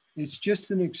preserved. It's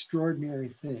just an extraordinary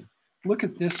thing. Look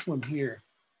at this one here.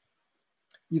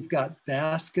 You've got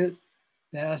basket,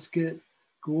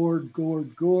 gourd,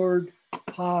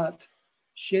 pot,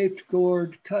 shaped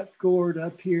gourd, cut gourd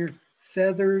up here,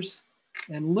 feathers.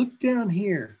 And look down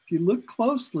here. If you look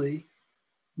closely,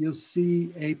 you'll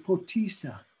see a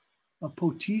potisa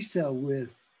with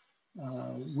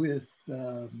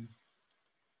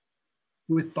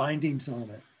bindings on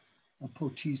it, a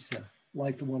potisa,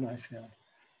 like the one I found.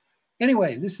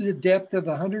 Anyway, this is a depth of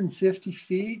 150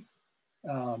 feet.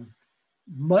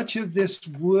 Much of this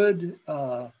wood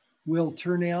will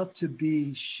turn out to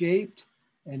be shaped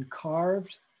and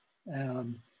carved.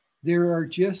 There are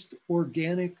just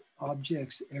organic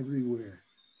objects everywhere.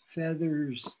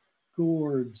 Feathers,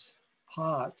 gourds,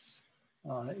 pots,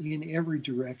 in every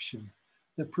direction.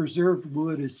 The preserved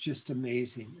wood is just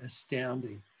amazing,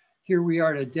 astounding. Here we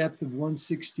are at a depth of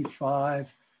 165,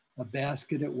 a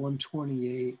basket at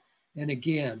 128. And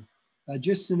again,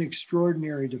 just an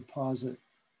extraordinary deposit.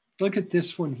 Look at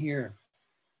this one here.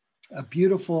 A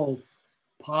beautiful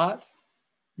pot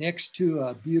next to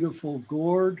a beautiful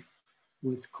gourd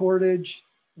with cordage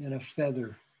and a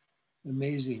feather.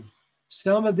 Amazing.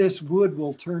 Some of this wood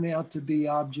will turn out to be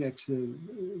objects of,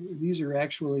 these are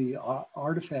actually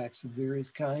artifacts of various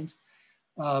kinds,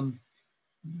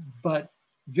 but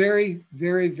very,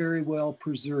 very, very well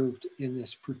preserved in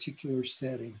this particular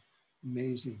setting.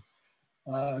 Amazing.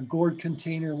 A gourd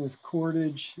container with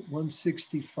cordage,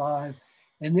 165.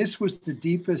 And this was the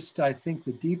deepest, I think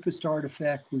the deepest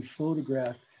artifact we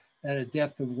photographed at a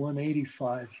depth of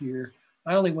 185 here.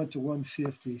 I only went to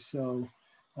 150, so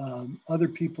other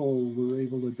people were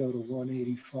able to go to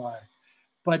 185.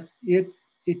 But it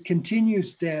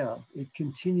continues down. It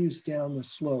continues down the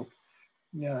slope.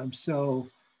 So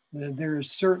there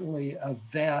is certainly a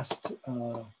vast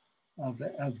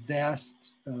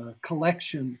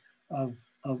collection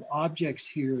of objects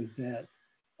here that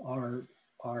are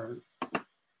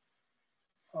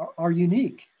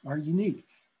unique.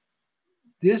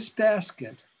 This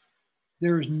basket,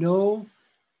 there is no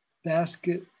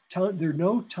basket. There are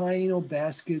no Taino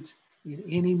baskets in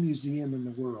any museum in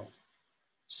the world.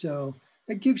 So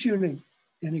that gives you an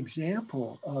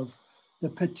example of the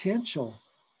potential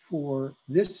for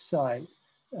this site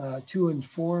to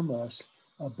inform us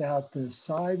about the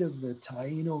side of the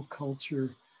Taino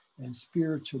culture and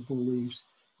spiritual beliefs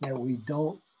that we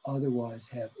don't otherwise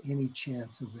have any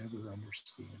chance of ever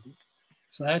understanding.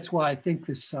 So that's why I think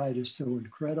this site is so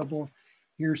incredible.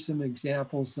 Here's some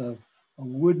examples of a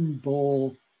wooden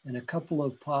bowl and a couple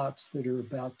of pots that are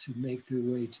about to make their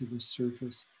way to the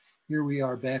surface. Here we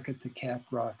are back at the Cap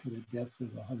Rock at a depth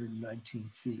of 119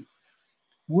 feet.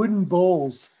 Wooden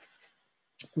bowls,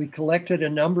 we collected a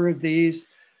number of these.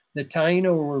 The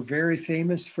Taino were very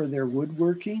famous for their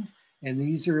woodworking, and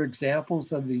these are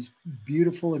examples of these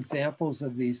beautiful examples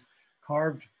of these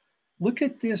carved. Look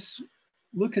at this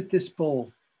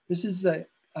bowl. This is a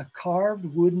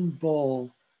carved wooden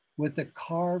bowl with a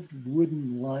carved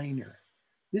wooden liner.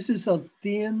 This is a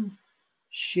thin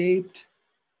shaped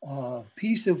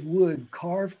piece of wood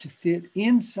carved to fit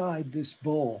inside this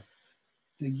bowl.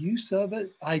 The use of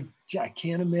it, I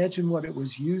can't imagine what it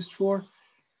was used for,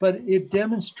 but it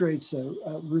demonstrates a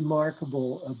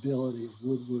remarkable ability of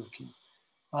woodworking.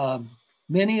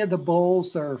 Many of the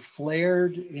bowls are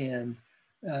flared, and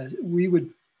we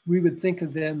would think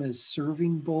of them as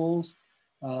serving bowls.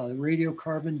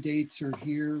 Radiocarbon dates are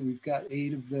here. We've got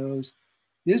 8 of those.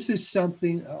 This is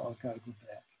something, oh, I've got to go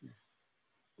back here.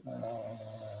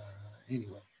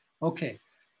 Anyway, okay.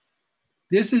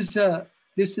 This is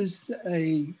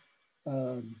an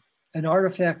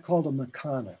artifact called a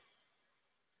macana.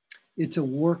 It's a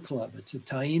war club. It's a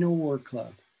Taino war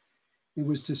club. It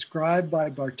was described by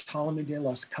Bartolome de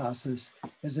las Casas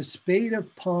as a spade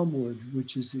of palm wood,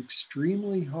 which is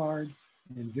extremely hard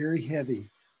and very heavy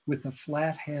with a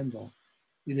flat handle.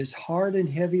 It is hard and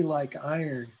heavy like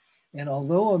iron, and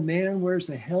although a man wears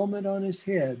a helmet on his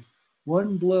head,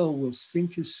 one blow will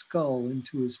sink his skull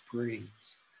into his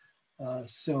brains.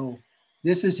 So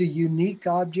this is a unique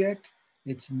object.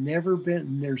 It's never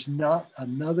been, there's not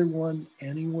another one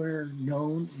anywhere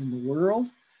known in the world.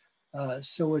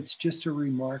 So it's just a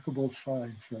remarkable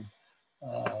find from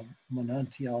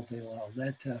Manantial de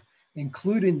Lauleta,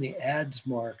 including the adze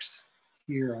marks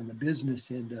here on the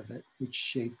business end of it, which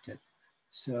shaped it.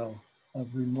 So a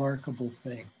remarkable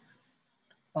thing.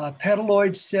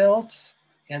 Petaloid celts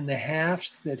and the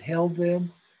halves that held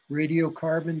them,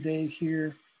 radiocarbon date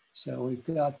here. So we've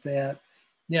got that.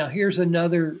 Now here's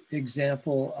another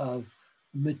example of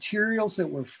materials that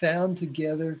were found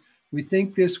together. We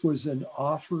think this was an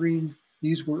offering.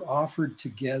 These were offered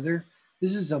together.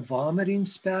 This is a vomiting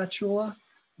spatula,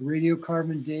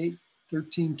 radiocarbon date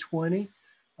 1320,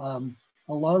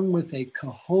 along with a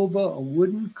cajoba, a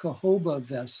wooden cajoba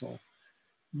vessel.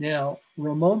 Now,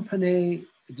 Ramon Panay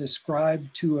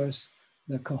described to us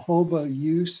the cajoba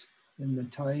use in the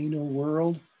Taino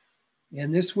world.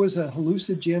 And this was a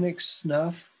hallucinogenic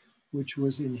snuff, which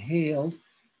was inhaled.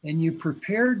 And you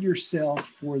prepared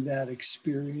yourself for that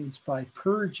experience by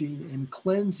purging and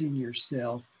cleansing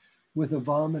yourself with a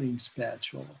vomiting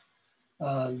spatula.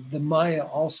 The Maya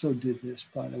also did this,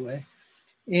 by the way.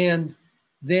 And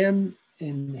then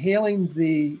inhaling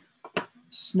the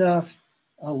snuff,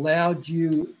 allowed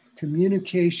you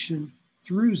communication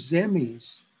through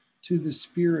zemis to the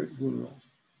spirit world.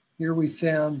 Here we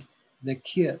found the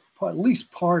kit, at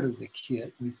least part of the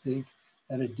kit, we think,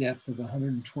 at a depth of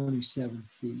 127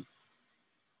 feet.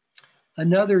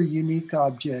 Another unique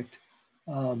object,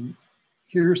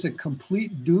 here's a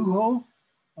complete duho,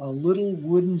 a little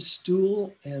wooden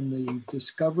stool, and the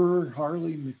discoverer,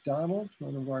 Harley McDonald,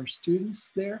 one of our students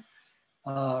there,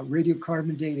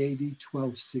 radiocarbon date AD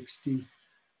 1260.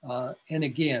 And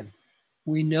again,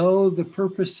 we know the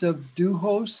purpose of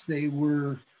duhos. They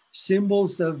were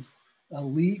symbols of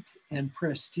elite and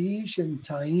prestige in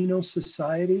Taino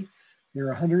society. There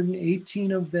are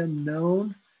 118 of them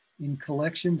known in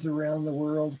collections around the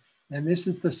world, and this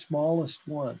is the smallest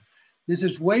one. This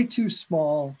is way too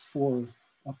small for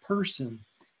a person.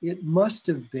 It must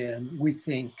have been, we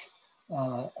think,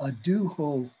 a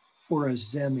duho for a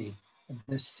zemi,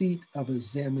 the seat of a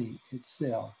zemi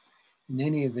itself. In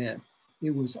any event,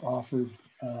 it was offered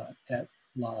at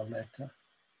La Aleta.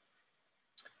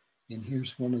 And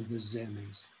here's one of the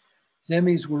zemis.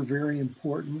 Zemis were very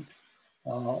important.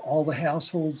 All the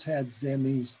households had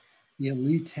zemis. The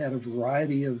elites had a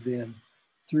variety of them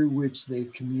through which they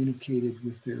communicated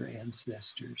with their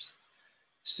ancestors.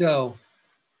 So,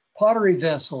 pottery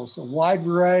vessels, a wide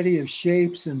variety of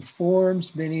shapes and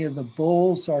forms. Many of the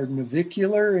bowls are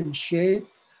navicular in shape,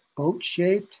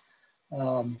 boat-shaped.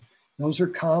 Those are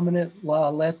common at La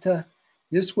Aleta.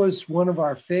 This was one of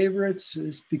our favorites.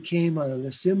 This became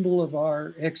the symbol of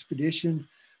our expedition,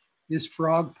 this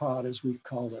frog pot, as we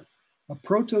called it. A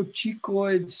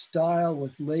proto-Chicoid style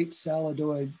with late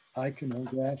Saladoid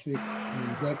iconographic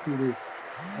and decorative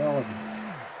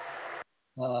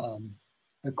element,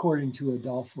 according to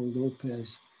Adolfo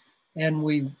Lopez. And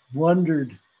we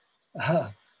wondered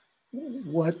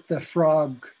what the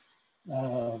frog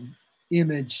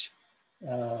image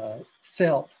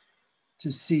felt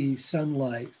to see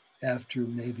sunlight after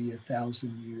maybe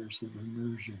 1,000 years of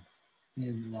immersion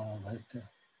in La Aleta.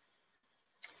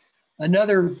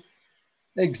 Another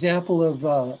example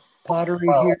of pottery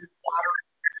here,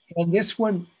 and this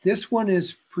one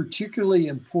is particularly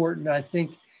important, I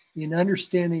think, in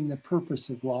understanding the purpose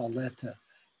of La Aleta,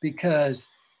 because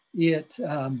it's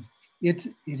a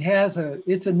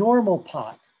normal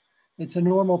pot. It's a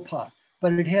normal pot,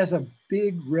 but it has a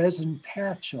big resin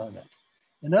patch on it.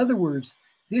 In other words,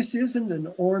 this isn't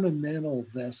an ornamental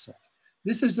vessel.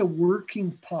 This is a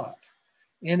working pot,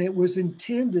 and it was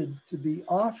intended to be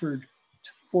offered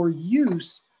for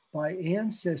use by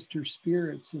ancestor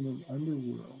spirits in an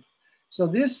underworld. So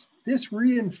this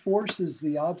reinforces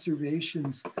the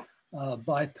observations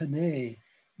by Panay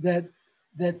that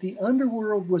the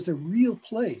underworld was a real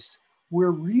place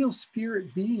where real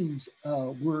spirit beings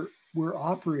were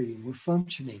operating, were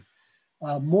functioning.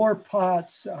 More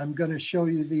pots, I'm going to show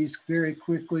you these very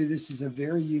quickly. This is a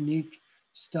very unique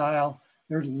style.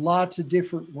 There's lots of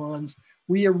different ones.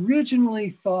 We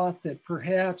originally thought that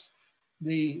perhaps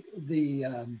the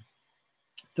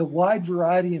wide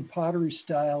variety in pottery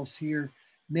styles here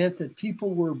meant that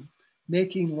people were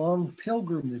making long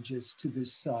pilgrimages to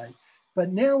this site.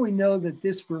 But now we know that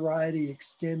this variety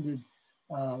extended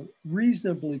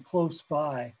reasonably close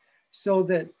by, so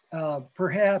that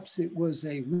perhaps it was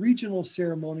a regional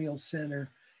ceremonial center.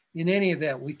 In any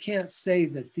event, we can't say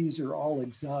that these are all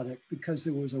exotic because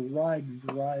there was a wide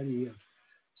variety of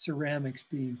ceramics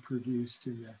being produced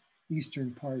in the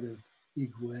eastern part of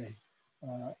Higüey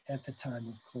at the time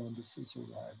of Columbus's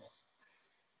arrival.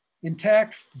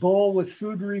 Intact bowl with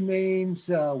food remains.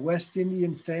 West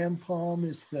Indian fan palm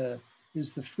is the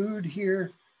food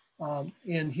here,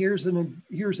 and here's an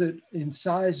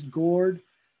incised gourd,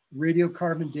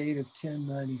 radiocarbon date of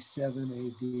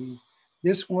 1097 AD.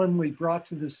 This one we brought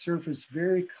to the surface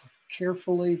very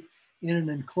carefully in an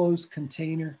enclosed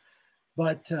container,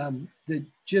 but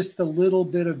just the little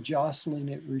bit of jostling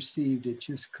it received, it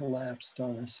just collapsed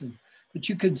on us. But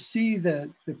you can see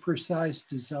the precise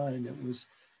design that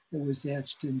was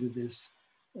etched into this.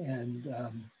 And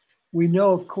we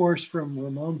know, of course, from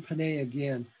Ramon Panay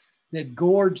again, that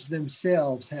gourds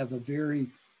themselves have a very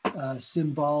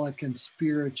symbolic and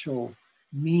spiritual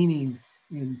meaning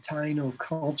in Taino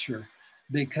culture,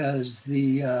 because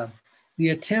the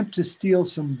attempt to steal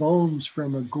some bones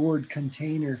from a gourd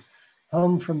container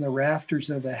hung from the rafters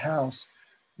of a house,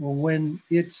 well, when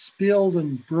it spilled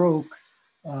and broke,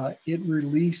 it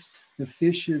released the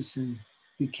fishes and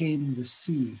became the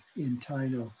sea in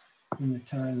Taino, in the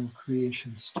Taino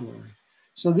creation story.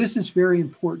 So this is very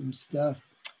important stuff.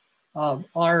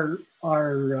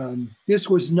 This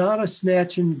was not a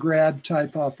snatch and grab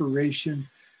type operation.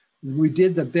 We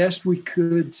did the best we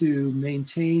could to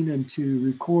maintain and to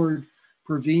record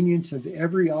provenience of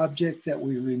every object that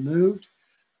we removed.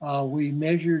 We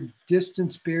measured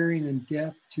distance, bearing, and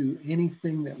depth to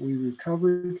anything that we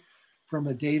recovered from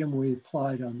a datum we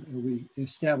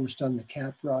established on the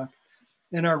cap rock.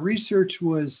 And our research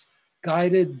was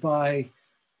guided by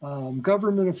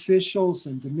government officials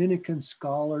and Dominican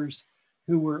scholars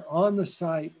who were on the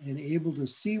site and able to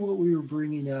see what we were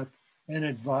bringing up and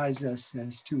advise us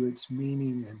as to its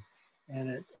meaning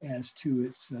and as to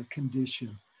its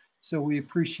condition. So we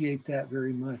appreciate that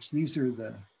very much. These are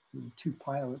the two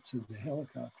pilots of the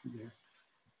helicopter there.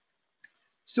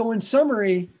 So in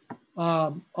summary,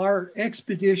 our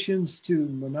expeditions to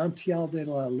Manantial de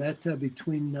la Aleta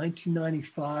between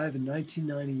 1995 and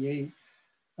 1998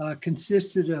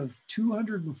 consisted of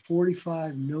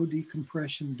 245 no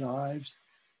decompression dives,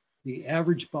 the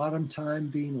average bottom time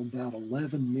being about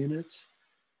 11 minutes,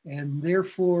 and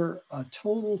therefore a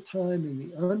total time in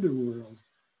the underworld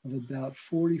of about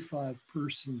 45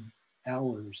 person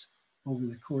hours over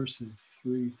the course of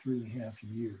 3.5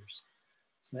 years.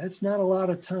 So that's not a lot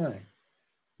of time.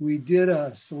 We did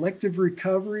a selective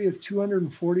recovery of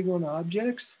 241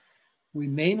 objects. We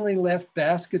mainly left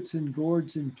baskets and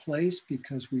gourds in place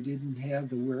because we didn't have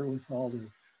the wherewithal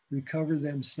to recover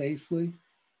them safely.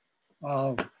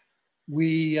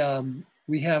 We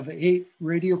have 8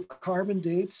 radiocarbon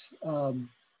dates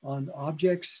on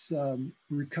objects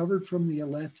recovered from the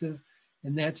Aleta,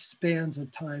 and that spans a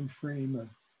time frame of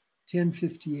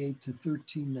 1058 to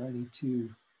 1392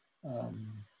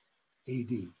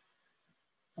 AD.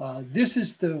 This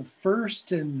is the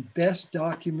first and best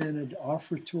documented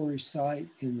offertory site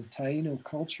in the Taino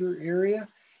culture area.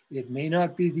 It may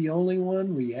not be the only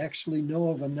one. We actually know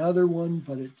of another one,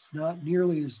 but it's not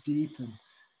nearly as deep, and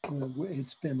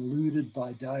it's been looted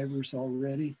by divers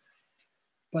already.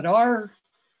 But our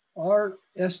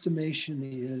estimation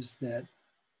is that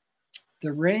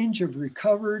the range of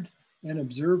recovered and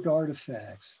observed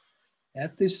artifacts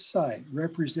at this site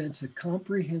represents a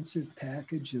comprehensive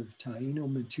package of Taino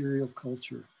material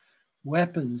culture: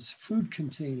 weapons, food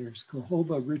containers,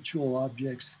 cohoba ritual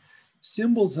objects,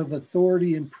 symbols of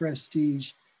authority and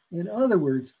prestige. In other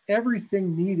words,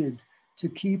 everything needed to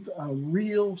keep a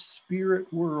real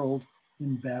spirit world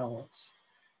in balance.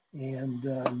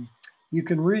 And you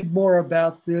can read more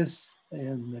about this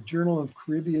in the Journal of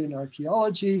Caribbean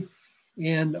Archaeology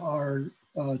and our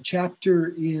chapter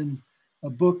in a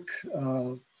book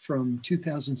from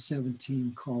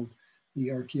 2017 called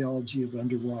The Archaeology of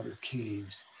Underwater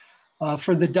Caves.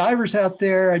 For the divers out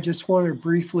there, I just want to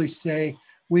briefly say,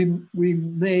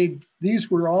 these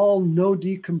were all no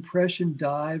decompression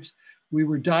dives. We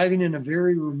were diving in a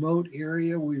very remote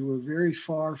area. We were very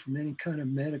far from any kind of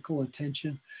medical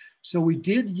attention. So we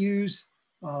did use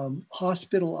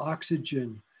hospital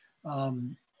oxygen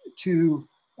to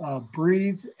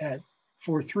breathe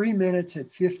for 3 minutes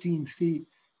at 15 feet,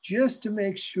 just to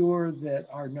make sure that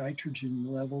our nitrogen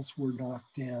levels were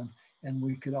knocked down and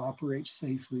we could operate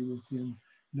safely within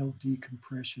no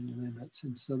decompression limits.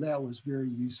 And so that was very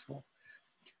useful.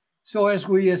 So as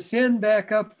we ascend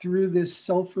back up through this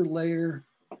sulfur layer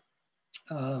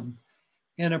and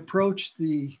approach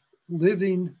the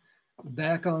living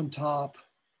back on top,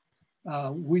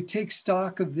 we take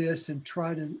stock of this and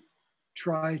try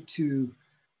to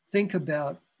think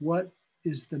about what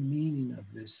is the meaning of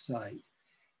this site.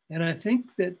 And I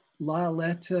think that La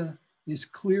Aleta is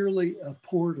clearly a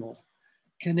portal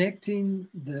connecting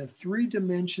the 3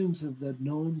 dimensions of the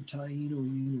known Taino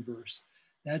universe.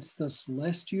 That's the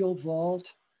celestial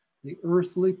vault, the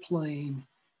earthly plane,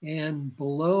 and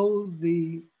below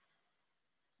the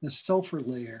sulfur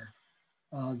layer,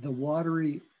 the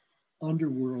watery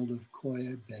underworld of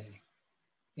Coya Bay.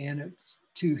 And it's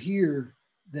to here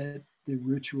that the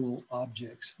ritual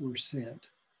objects were sent.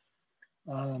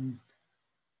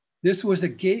 This was a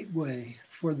gateway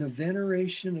for the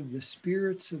veneration of the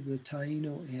spirits of the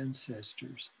Taino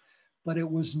ancestors, but it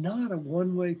was not a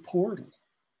one-way portal.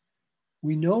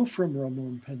 We know from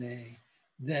Ramon Panay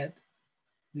that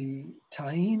the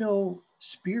Taino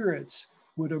spirits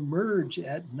would emerge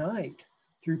at night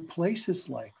through places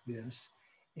like this,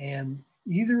 and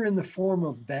either in the form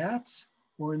of bats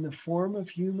or in the form of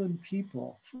human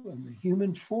people, in the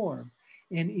human form,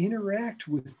 and interact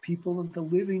with people of the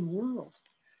living world.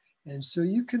 And so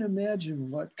you can imagine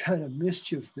what kind of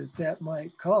mischief that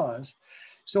might cause.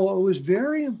 So it was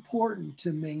very important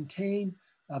to maintain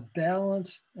a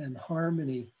balance and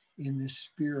harmony in this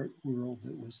spirit world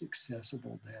that was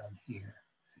accessible down here.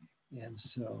 And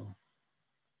so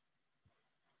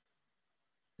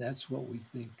that's what we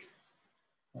think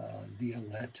the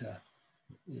Aleta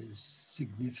is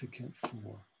significant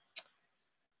for.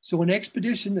 So an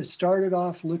expedition that started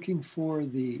off looking for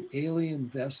the alien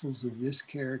vessels of this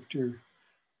character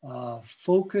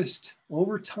focused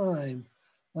over time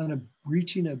on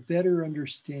reaching a better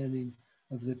understanding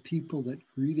of the people that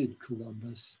greeted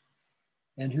Columbus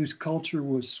and whose culture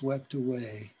was swept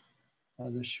away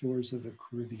on the shores of the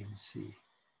Caribbean Sea.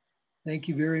 Thank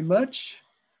you very much.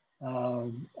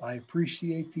 I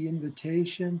appreciate the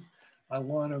invitation. I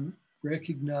want to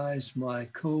recognize my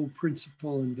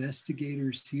co-principal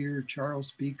investigators here,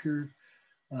 Charles Beaker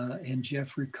and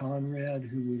Jeffrey Conrad,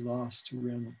 who we lost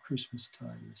around Christmas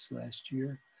time this last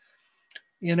year.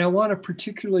 And I want to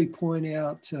particularly point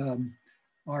out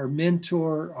our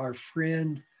mentor, our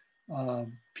friend,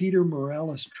 Peter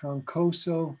Morales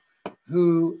Troncoso,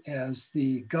 who, as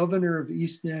the governor of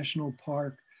East National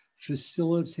Park,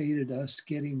 facilitated us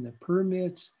getting the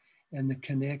permits and the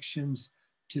connections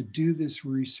to do this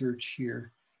research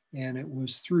here. And it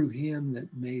was through him that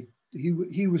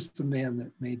he was the man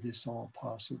that made this all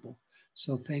possible.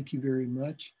 So thank you very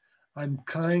much. I'm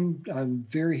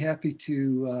very happy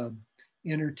to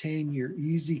entertain your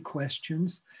easy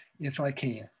questions if I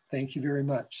can. Thank you very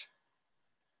much.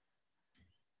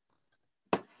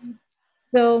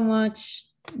 So much,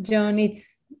 John.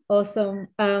 It's awesome.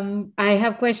 I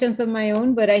have questions of my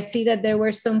own, but I see that there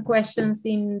were some questions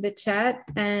in the chat,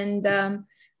 and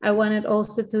I wanted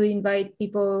also to invite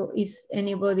people, if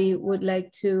anybody would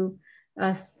like to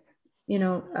ask,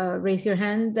 raise your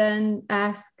hand and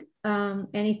ask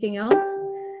anything else.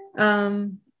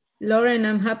 Lauren,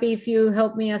 I'm happy if you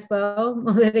help me as well,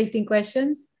 moderating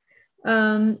questions.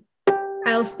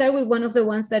 I'll start with one of the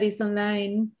ones that is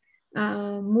online.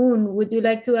 Moon, would you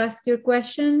like to ask your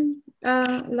question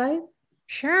live?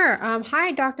 Sure.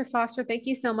 Hi, Dr. Foster. Thank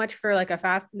you so much for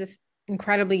this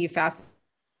incredibly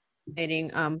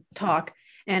fascinating talk.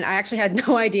 And I actually had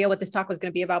no idea what this talk was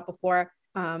going to be about before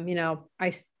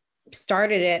I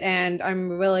started it, and I'm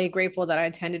really grateful that I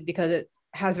attended because it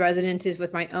has resonances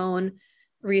with my own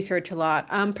research a lot.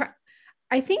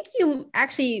 I think you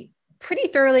actually pretty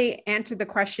thoroughly answered the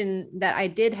question that I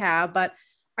did have, but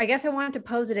I guess I wanted to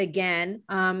pose it again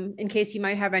in case you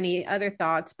might have any other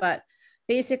thoughts. But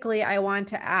basically, I want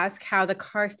to ask how the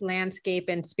karst landscape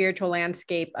and spiritual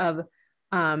landscape of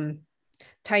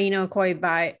Taino Koi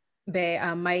Bay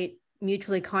might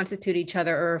mutually constitute each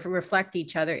other or reflect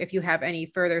each other, if you have any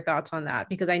further thoughts on that,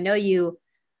 because I know you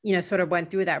sort of went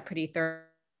through that pretty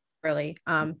thoroughly,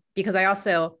 because I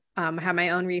also have my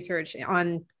own research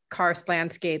on karst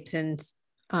landscapes in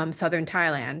southern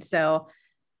Thailand. So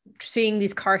seeing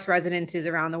these karst resonances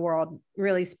around the world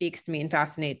really speaks to me and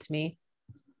fascinates me.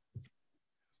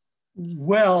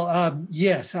 Well,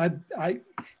 yes, all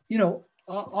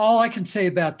I can say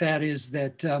about that is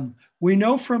that we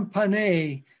know from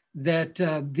Panay that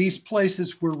these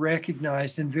places were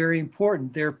recognized and very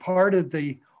important. They're part of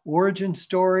the origin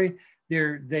story.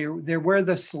 They're where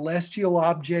the celestial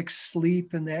objects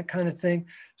sleep and that kind of thing.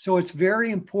 So it's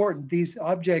very important. These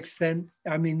objects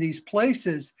these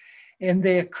places, and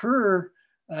they occur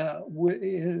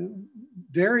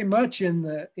very much in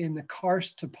the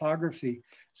karst topography.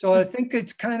 So I think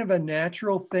it's kind of a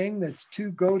natural thing that's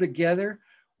two go together.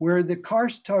 Where the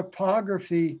karst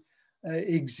topography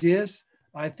exists,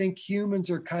 I think humans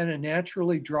are kind of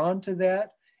naturally drawn to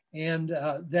that, and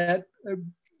that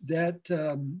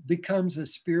becomes a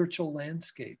spiritual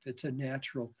landscape. It's a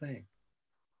natural thing.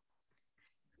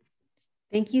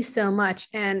 Thank you so much.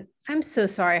 And I'm so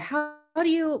sorry. How do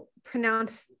you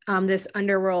pronounce this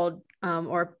underworld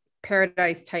or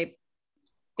paradise type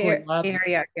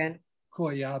area again?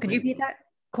 Koyabe. Could you repeat that?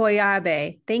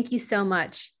 Koyabe. Thank you so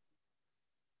much.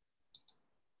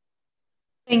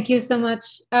 Thank you so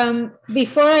much.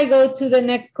 Before I go to the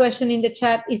next question in the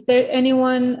chat, is there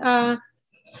anyone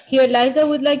here live that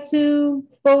would like to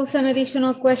pose an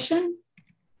additional question?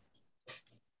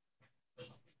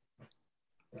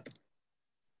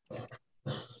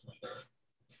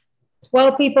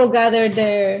 While people gather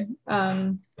there,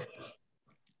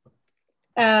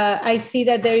 I see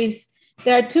that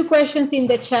there are two questions in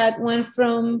the chat, one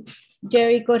from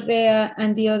Jerry Correa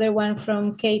and the other one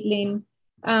from Caitlin,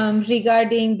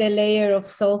 regarding the layer of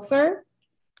sulfur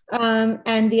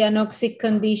and the anoxic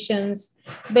conditions.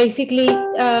 Basically,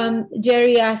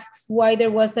 Jerry asks why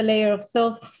there was a layer of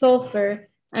sulfur,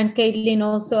 and Caitlin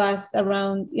also asks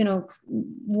around,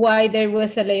 why there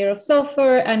was a layer of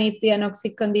sulfur and if the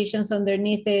anoxic conditions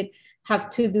underneath it have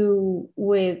to do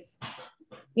with,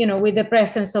 with the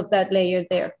presence of that layer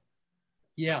there.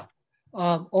 Yeah.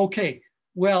 Okay.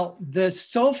 Well, the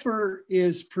sulfur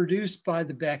is produced by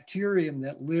the bacterium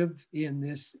that live in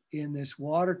this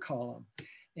water column,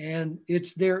 and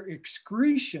it's their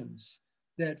excretions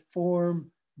that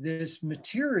form this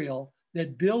material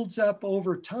that builds up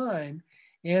over time,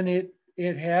 and it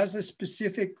has a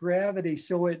specific gravity,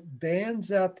 so it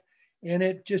bands up and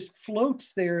it just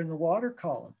floats there in the water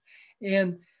column.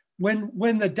 And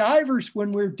when the divers,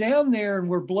 when we're down there and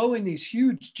we're blowing these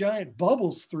huge giant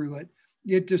bubbles through it,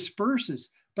 it disperses.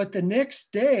 But the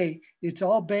next day, it's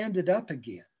all banded up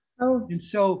again. Oh. And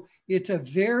so it's a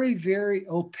very, very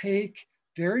opaque,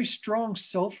 very strong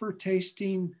sulfur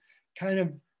tasting kind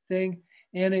of thing.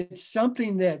 And it's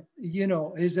something that, you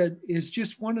know, is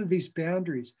just one of these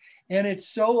boundaries. And it's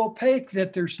so opaque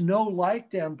that there's no light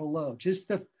down below, just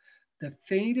the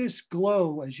faintest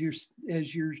glow as you're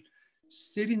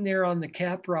sitting there on the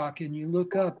cap rock and you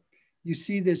look up, you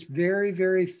see this very,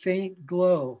 very faint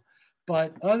glow.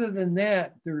 But other than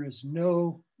that, there's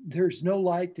no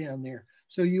light down there.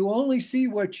 So you only see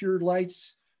what your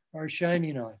lights are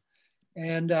shining on.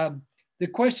 And the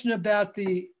question about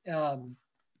the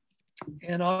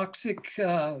anoxic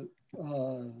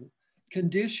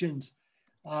conditions,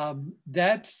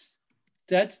 that's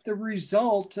the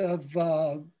result of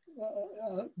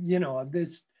you know, of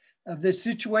this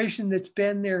situation that's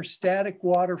been there, static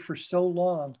water for so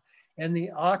long, and the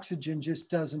oxygen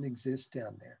just doesn't exist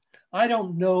down there. I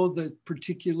don't know the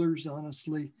particulars,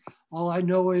 honestly. All I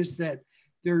know is that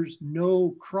there's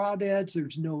no crawdads,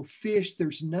 there's no fish,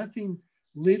 there's nothing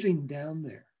living down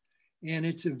there. And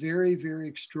it's a very, very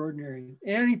extraordinary.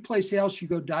 Any place else you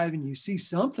go diving, you see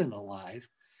something alive,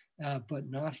 but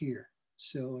not here.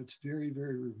 So it's very,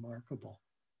 very remarkable.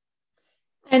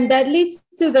 And that leads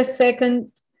to the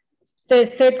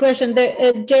third question.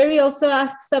 Jerry also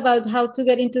asks about how to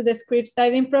get into the Scripps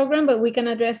diving program, but we can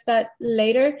address that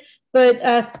later. But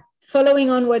following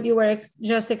on what you were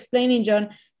just explaining, John,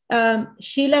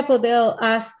 Sheila Podell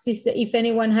asks if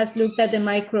anyone has looked at the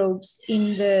microbes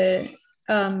in the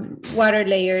water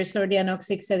layers or the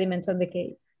anoxic sediments on the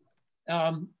cave.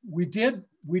 We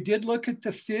did look at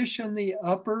the fish on the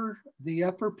upper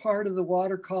part of the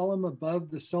water column above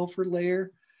the sulfur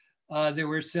layer. There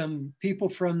were some people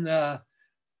from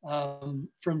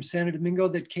Santo Domingo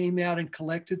that came out and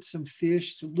collected some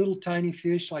fish, little tiny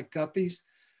fish like guppies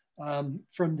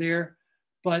from there.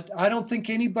 But I don't think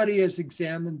anybody has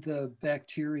examined the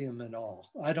bacterium at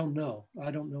all. I don't know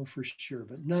for sure,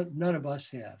 but none of us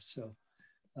have. So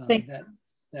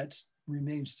that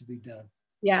remains to be done.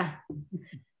 Yeah.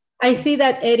 I see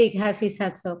that Eric has his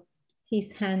hand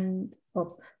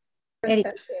up. Eric.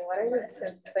 What are you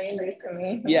saying this to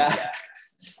me? Yeah.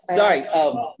 Sorry,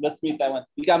 let's mute that one.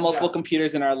 We got multiple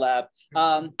computers in our lab.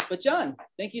 But John,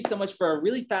 thank you so much for a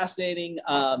really fascinating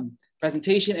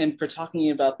presentation and for talking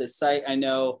about this site. I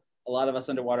know a lot of us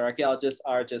underwater archaeologists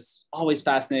are just always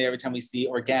fascinated every time we see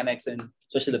organics and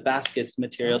especially the baskets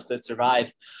materials that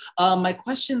survive. My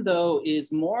question though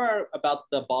is more about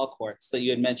the ball courts that you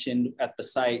had mentioned at the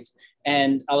site.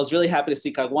 And I was really happy to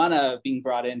see Caguana being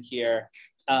brought in here.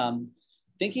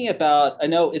 Thinking about, I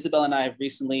know Isabel and I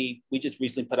we just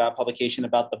recently put out a publication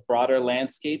about the broader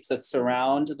landscapes that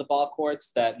surround the ball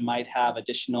courts that might have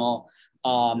additional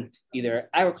either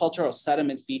agricultural or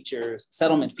settlement features.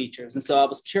 And so I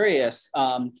was curious,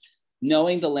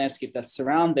 knowing the landscape that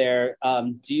surround there,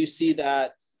 do you see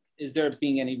that, is there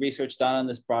being any research done on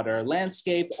this broader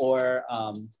landscape or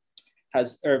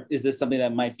is this something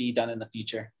that might be done in the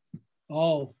future?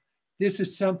 Oh, this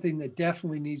is something that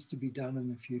definitely needs to be done in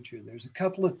the future. There's a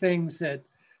couple of things that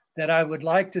I would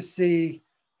like to see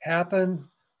happen.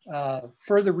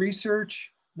 Further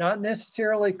research, not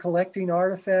necessarily collecting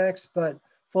artifacts, but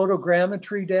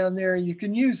photogrammetry down there. You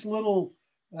can use little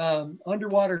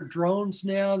underwater drones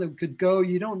now that could go.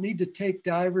 You don't need to take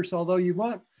divers, although you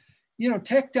want,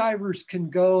 tech divers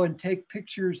can go and take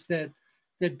pictures that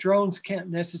drones can't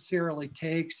necessarily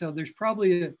take. So there's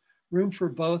probably a room for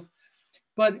both.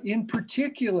 But in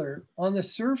particular, on the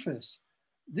surface,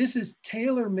 this is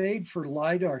tailor-made for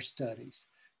LiDAR studies.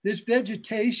 This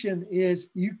vegetation is,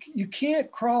 you can't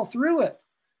crawl through it.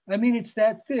 I mean, it's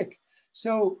that thick.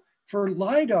 So for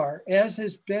LiDAR, as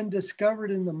has been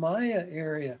discovered in the Maya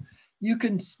area, you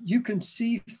can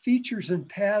see features and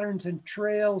patterns and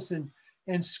trails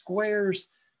and squares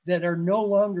that are no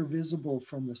longer visible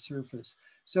from the surface.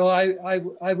 So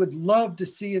I would love to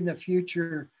see in the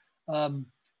future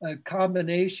a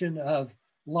combination of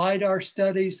LiDAR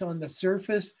studies on the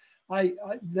surface.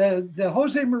 The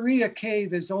Jose Maria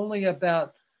Cave is only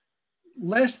about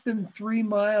less than 3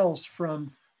 miles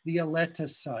from the Aleta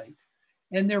site.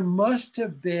 And there must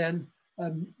have been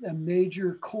a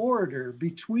major corridor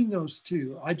between those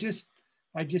two. I just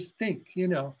think,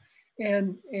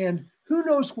 and who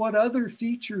knows what other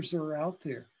features are out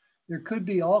there. There could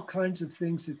be all kinds of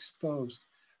things exposed.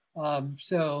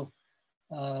 So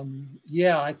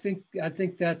yeah, I think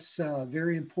that's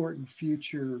very important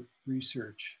future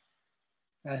research.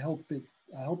 I hope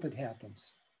it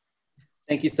happens.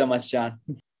 Thank you so much, John.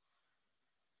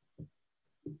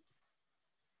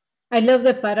 I love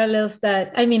the parallels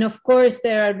that, I mean, of course,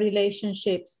 there are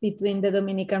relationships between the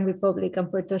Dominican Republic and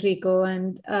Puerto Rico,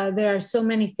 and there are so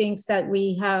many things that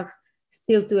we have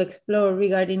still to explore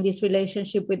regarding this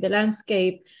relationship with the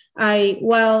landscape.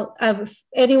 If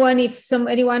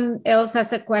anyone else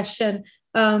has a question,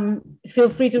 feel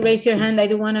free to raise your hand. I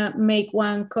do want to make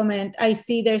one comment. I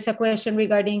see there's a question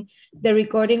regarding the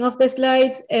recording of the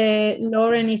slides.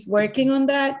 Lauren is working on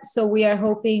that, so we are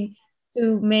hoping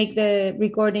to make the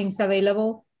recordings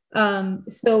available.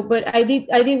 But I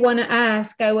did want to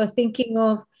ask, I was thinking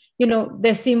of,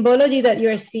 the symbology that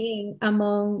you're seeing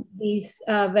among these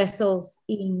vessels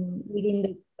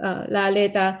within the La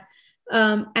Aleta,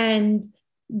 and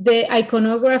the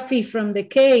iconography from the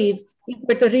cave. In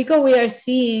Puerto Rico, we are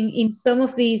seeing in some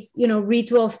of these,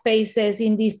 ritual spaces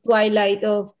in this twilight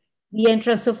of the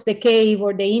entrance of the cave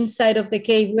or the inside of the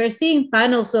cave, we're seeing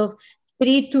panels of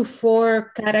 3 to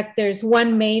 4 characters,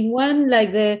 one main one,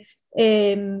 like which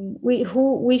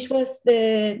was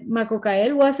the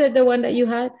Macocael? Was it the one that you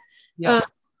had? Yeah.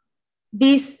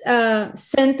 This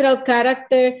central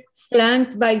character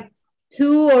flanked by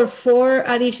 2 or 4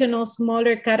 additional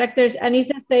smaller characters, and it's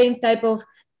the same type of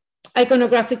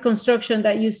iconographic construction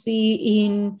that you see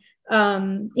in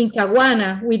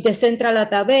Caguana, with the central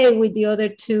atabe, with the other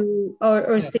 2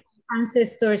 or 3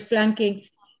 ancestors flanking.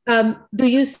 Do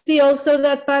you see also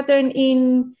that pattern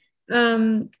in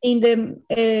the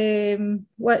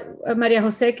Maria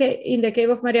Jose, in the cave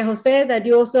of Maria Jose, that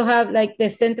you also have like the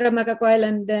central Macacoel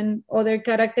and then other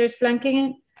characters flanking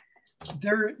it?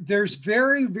 There's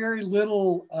very, very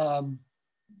little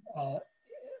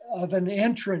of an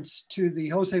entrance to the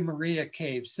Jose Maria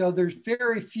cave. So there's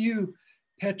very few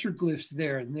petroglyphs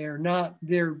there, and they're not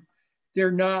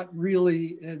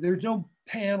really, there's no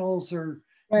panels or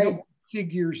no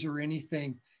figures or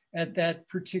anything at that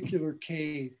particular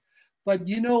cave. But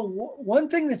one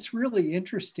thing that's really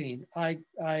interesting, I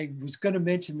was going to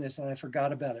mention this and I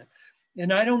forgot about it.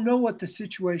 And I don't know what the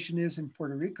situation is in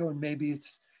Puerto Rico, and maybe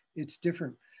it's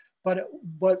different. But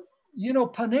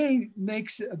Panay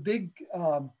makes a big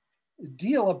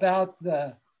deal about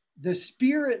the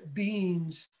spirit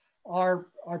beings are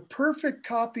perfect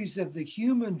copies of the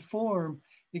human form,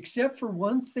 except for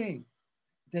one thing.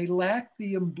 They lack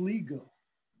the ombligo.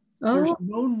 There's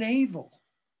no navel.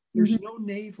 There's no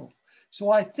navel. So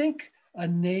I think a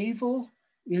navel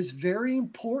is very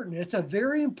important. It's a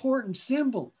very important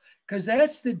symbol, because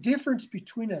that's the difference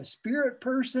between a spirit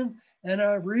person and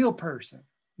a real person,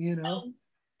 And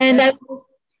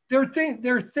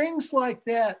there are things like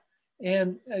that.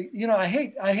 And I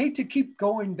hate to keep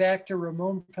going back to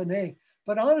Ramon Panay,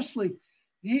 but honestly,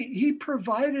 he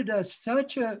provided us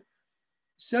such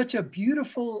a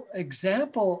beautiful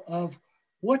example of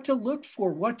what to look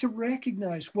for, what to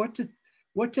recognize, what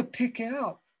to pick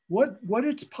out, what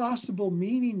its possible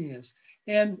meaning is.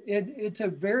 And it's a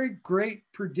very great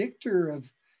predictor of,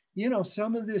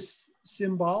 some of this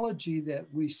symbology that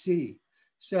we see.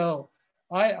 So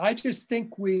I just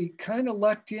think we kind of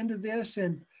lucked into this,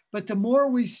 but the more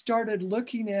we started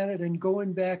looking at it and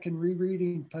going back and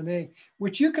rereading Panay,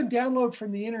 which you can download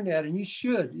from the internet, and you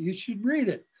should read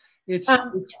it. It's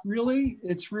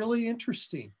really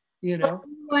interesting,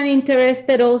 Anyone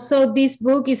interested also, this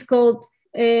book is called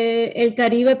El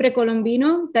Caribe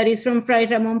Precolombino, that is from Fray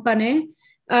Ramon Panay.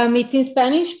 It's in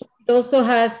Spanish, but it also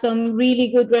has some really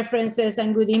good references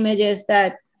and good images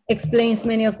that explains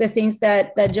many of the things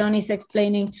that John is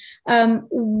explaining.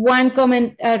 One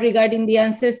comment regarding the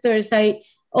ancestors, I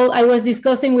was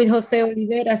discussing with Jose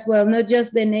Oliver as well, not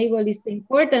just the navel is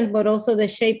important, but also the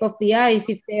shape of the eyes,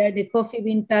 if they are the coffee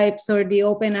bean types or the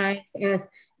open eyes as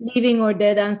living or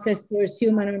dead ancestors,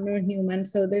 human or non-human.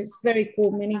 So there's very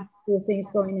cool, many cool things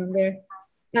going on there.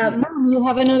 Mom, you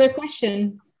have another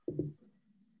question?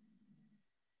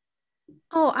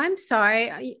 Oh, I'm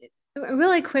sorry.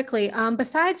 Really quickly,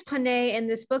 besides Panay in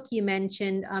this book you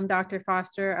mentioned, Dr.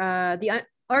 Foster, the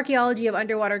archaeology of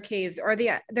underwater caves, are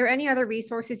there any other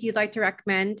resources you'd like to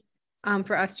recommend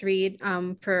for us to read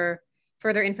for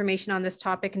further information on this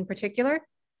topic in particular?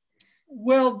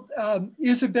 Well,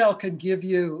 Isabel can give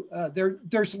you,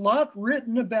 there's a lot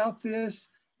written about this,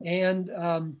 and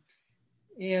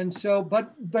so,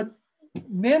 but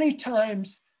many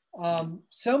times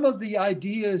some of the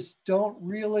ideas don't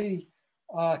really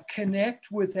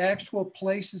connect with actual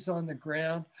places on the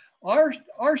ground.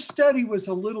 Our study was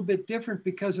a little bit different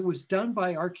because it was done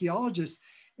by archaeologists,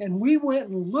 and we went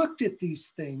and looked at these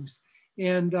things,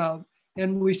 and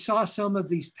and we saw some of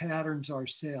these patterns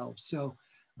ourselves. So,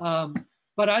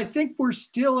 but I think we're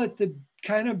still at the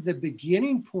kind of the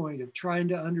beginning point of trying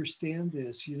to understand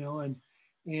this, you know, and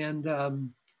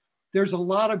there's a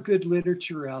lot of good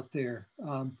literature out there.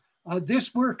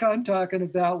 This work I'm talking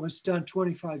about was done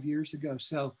 25 years ago.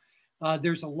 So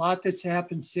there's a lot that's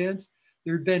happened since.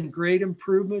 There have been great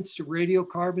improvements to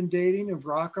radiocarbon dating of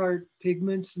rock art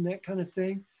pigments and that kind of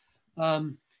thing.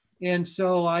 And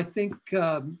so I think,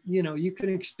 you know, you can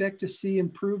expect to see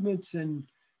improvements and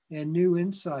new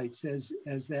insights as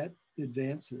that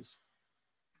advances.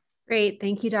 Great.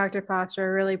 Thank you, Dr. Foster. I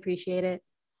really appreciate it.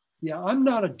 Yeah, I'm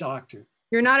not a doctor.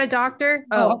 You're not a doctor?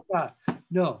 Oh,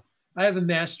 no, I have a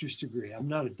master's degree. I'm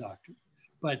not a doctor,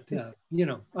 but you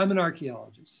know, I'm an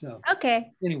archaeologist. So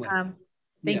okay. Anyway,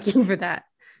 thank you for that.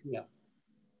 Yeah.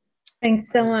 Thanks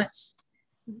so much.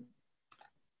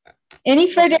 Any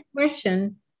further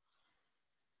question?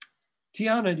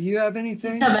 Tiana, do you have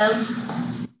anything? Isabel,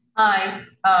 hi.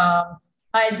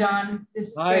 Hi, John. This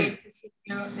is great to see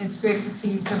you. It's great to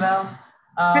see Isabel.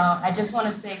 I just want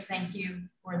to say thank you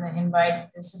for the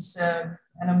invite. This is an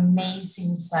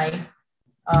amazing site.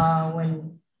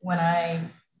 When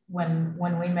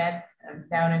we met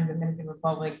down in Dominican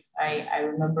Republic, I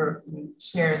remember you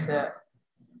shared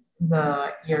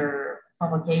your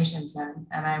publications, and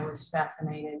I was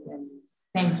fascinated. And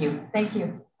thank you.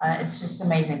 It's just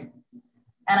amazing.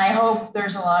 And I hope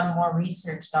there's a lot more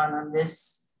research done on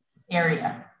this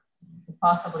area,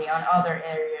 possibly on other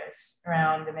areas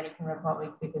around Dominican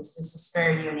Republic, because this is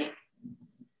very unique.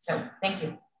 So thank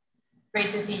you.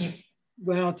 Great to see you.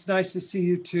 Well, it's nice to see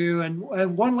you too. And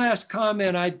one last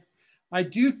comment, I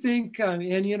do think,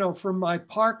 and you know, from my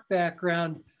park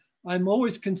background, I'm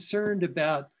always concerned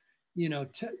about, you know,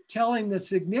 telling the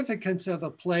significance of a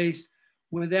place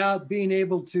without being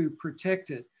able to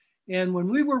protect it. And when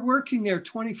we were working there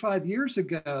 25 years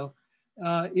ago,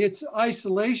 its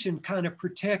isolation kind of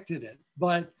protected it.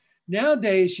 But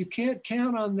nowadays you can't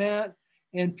count on that,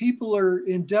 and people are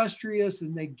industrious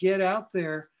and they get out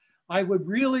there. I would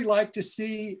really like to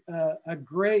see a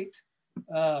great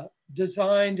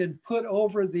designed and put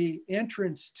over the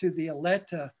entrance to the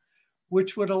Aleta,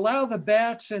 which would allow the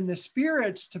bats and the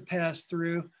spirits to pass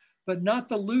through, but not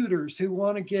the looters who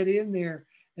want to get in there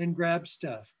and grab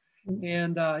stuff.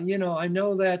 And, you know, I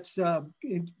know that's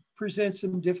it presents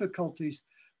some difficulties,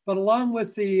 but along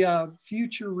with the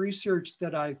future research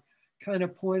that I kind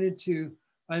of pointed to,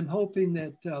 I'm hoping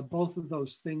that both of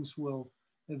those things will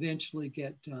eventually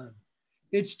get done.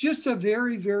 It's just a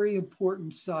very, very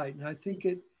important site. And I think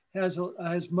it has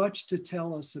much to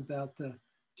tell us about the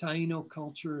Taino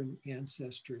culture and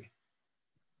ancestry.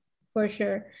 For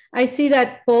sure. I see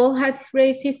that Paul had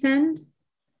raised his hand.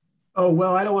 Oh,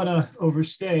 well, I don't want to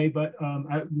overstay, but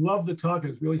I love the talk.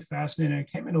 It was really fascinating. I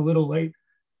came in a little late.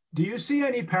 Do you see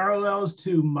any parallels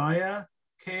to Maya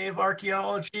cave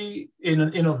archaeology in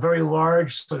a very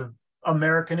large sort of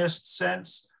Americanist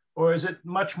sense, or is it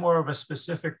much more of a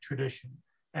specific tradition?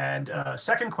 And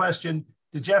second question,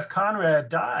 did Jeff Conrad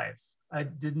dive? I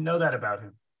didn't know that about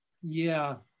him.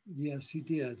 Yeah, yes, he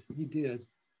did. He did.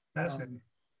 Fascinating.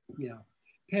 Yeah,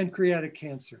 pancreatic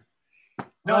cancer.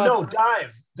 No,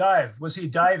 dive. Was he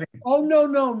diving? Oh,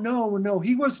 no.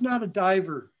 He was not a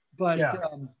diver, but yeah.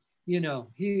 You know,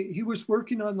 he was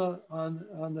working on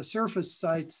the surface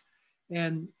sites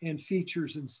and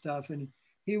features and stuff. And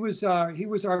he was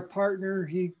our partner.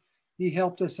 He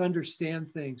helped us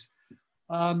understand things.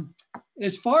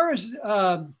 As far as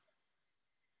a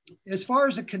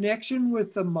connection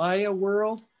with the Maya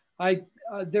world,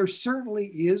 there certainly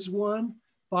is one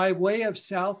by way of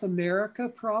South America,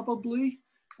 probably.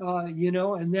 You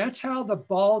know, and that's how the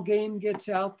ball game gets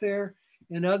out there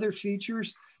and other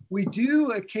features. We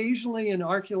do occasionally in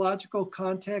archaeological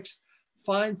context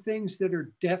find things that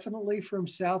are definitely from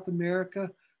South America.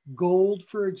 Gold,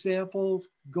 for example,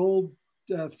 gold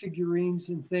figurines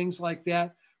and things like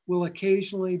that will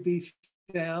occasionally be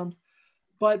found.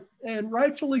 But, and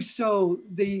rightfully so,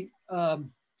 the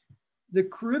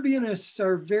Caribbeanists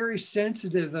are very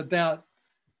sensitive about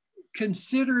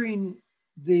considering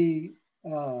the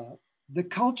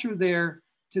culture there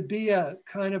to be a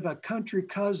kind of a country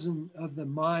cousin of the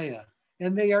Maya,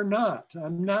 and they are not.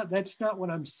 That's not what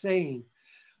I'm saying.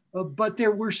 But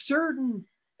there were certain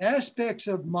aspects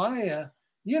of Maya,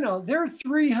 you know, there are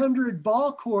 300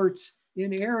 ball courts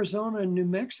in Arizona and New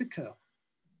Mexico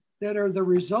that are the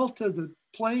result of the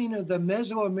playing of the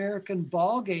Mesoamerican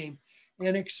ball game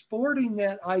and exporting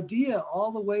that idea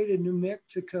all the way to New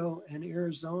Mexico and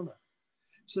Arizona.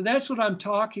 So that's what I'm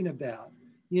talking about.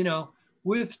 You know,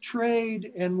 with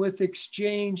trade and with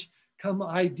exchange come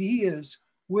ideas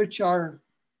which are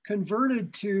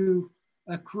converted to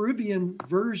a Caribbean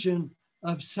version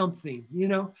of something, you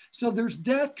know? So there's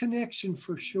that connection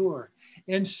for sure.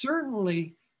 And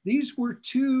certainly these were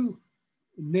two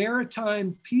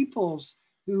maritime peoples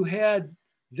who had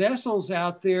vessels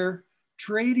out there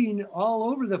trading all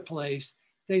over the place.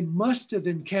 They must have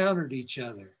encountered each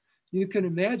other. You can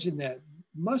imagine that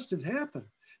must have happened.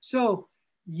 So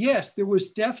yes, there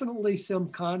was definitely some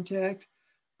contact,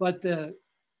 but the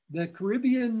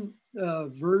Caribbean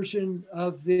version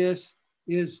of this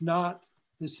is not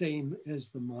the same as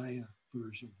the Maya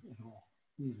version at all.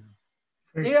 You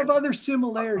know, they have other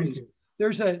similarities.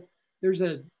 There's a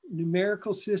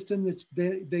numerical system that's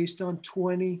based on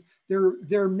 20.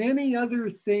 There are many other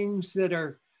things that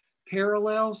are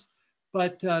parallels,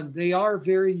 but they are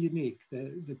very unique.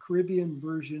 The Caribbean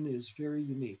version is very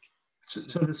unique.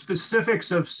 So the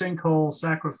specifics of sinkhole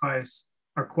sacrifice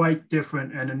are quite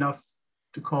different and enough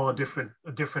to call a different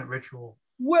ritual.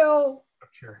 Well,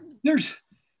 structure.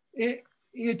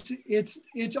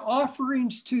 It's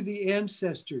offerings to the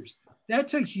ancestors.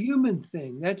 That's a human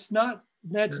thing. That's not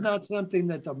something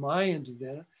that the Mayans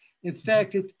did. In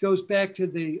fact, it goes back to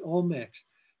the Olmecs.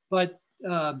 But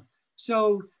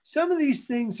so some of these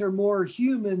things are more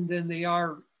human than they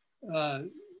are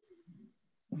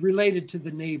related to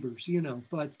the neighbors, you know.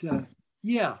 But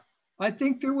yeah, I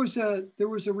think there was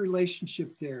a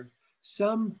relationship there,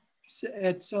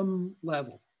 at some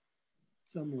level.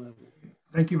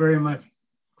 Thank you very much.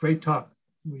 Great talk.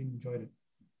 We enjoyed it.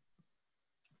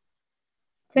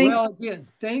 Thanks. Well, again,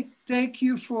 thank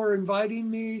you for inviting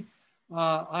me.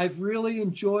 I've really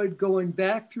enjoyed going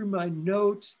back through my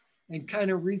notes and kind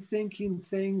of rethinking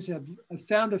things. I've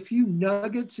found a few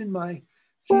nuggets in my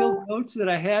field notes that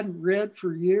I hadn't read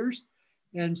for years.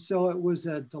 And so it was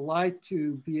a delight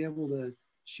to be able to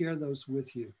share those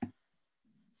with you.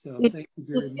 So thank you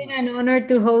very much. It's been an honor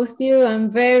to host you.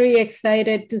 I'm very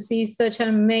excited to see such an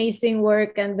amazing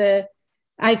work, and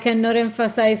I cannot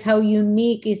emphasize how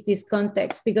unique is this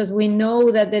context, because we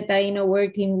know that the Taino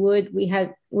worked in wood.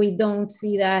 We don't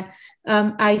see that.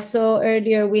 I saw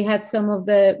earlier we had some of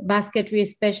the basketry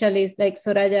specialists like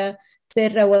Soraya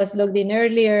Serra was logged in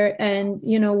earlier, and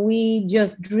you know, we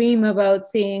just dream about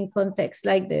seeing contexts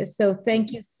like this. So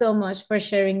thank you so much for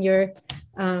sharing your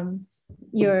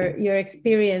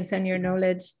experience and your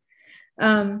knowledge.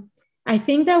 I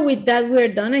think that with that we're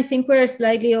done. I think we're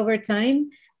slightly over time.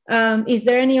 Is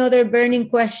there any other burning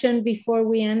question before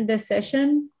we end the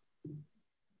session?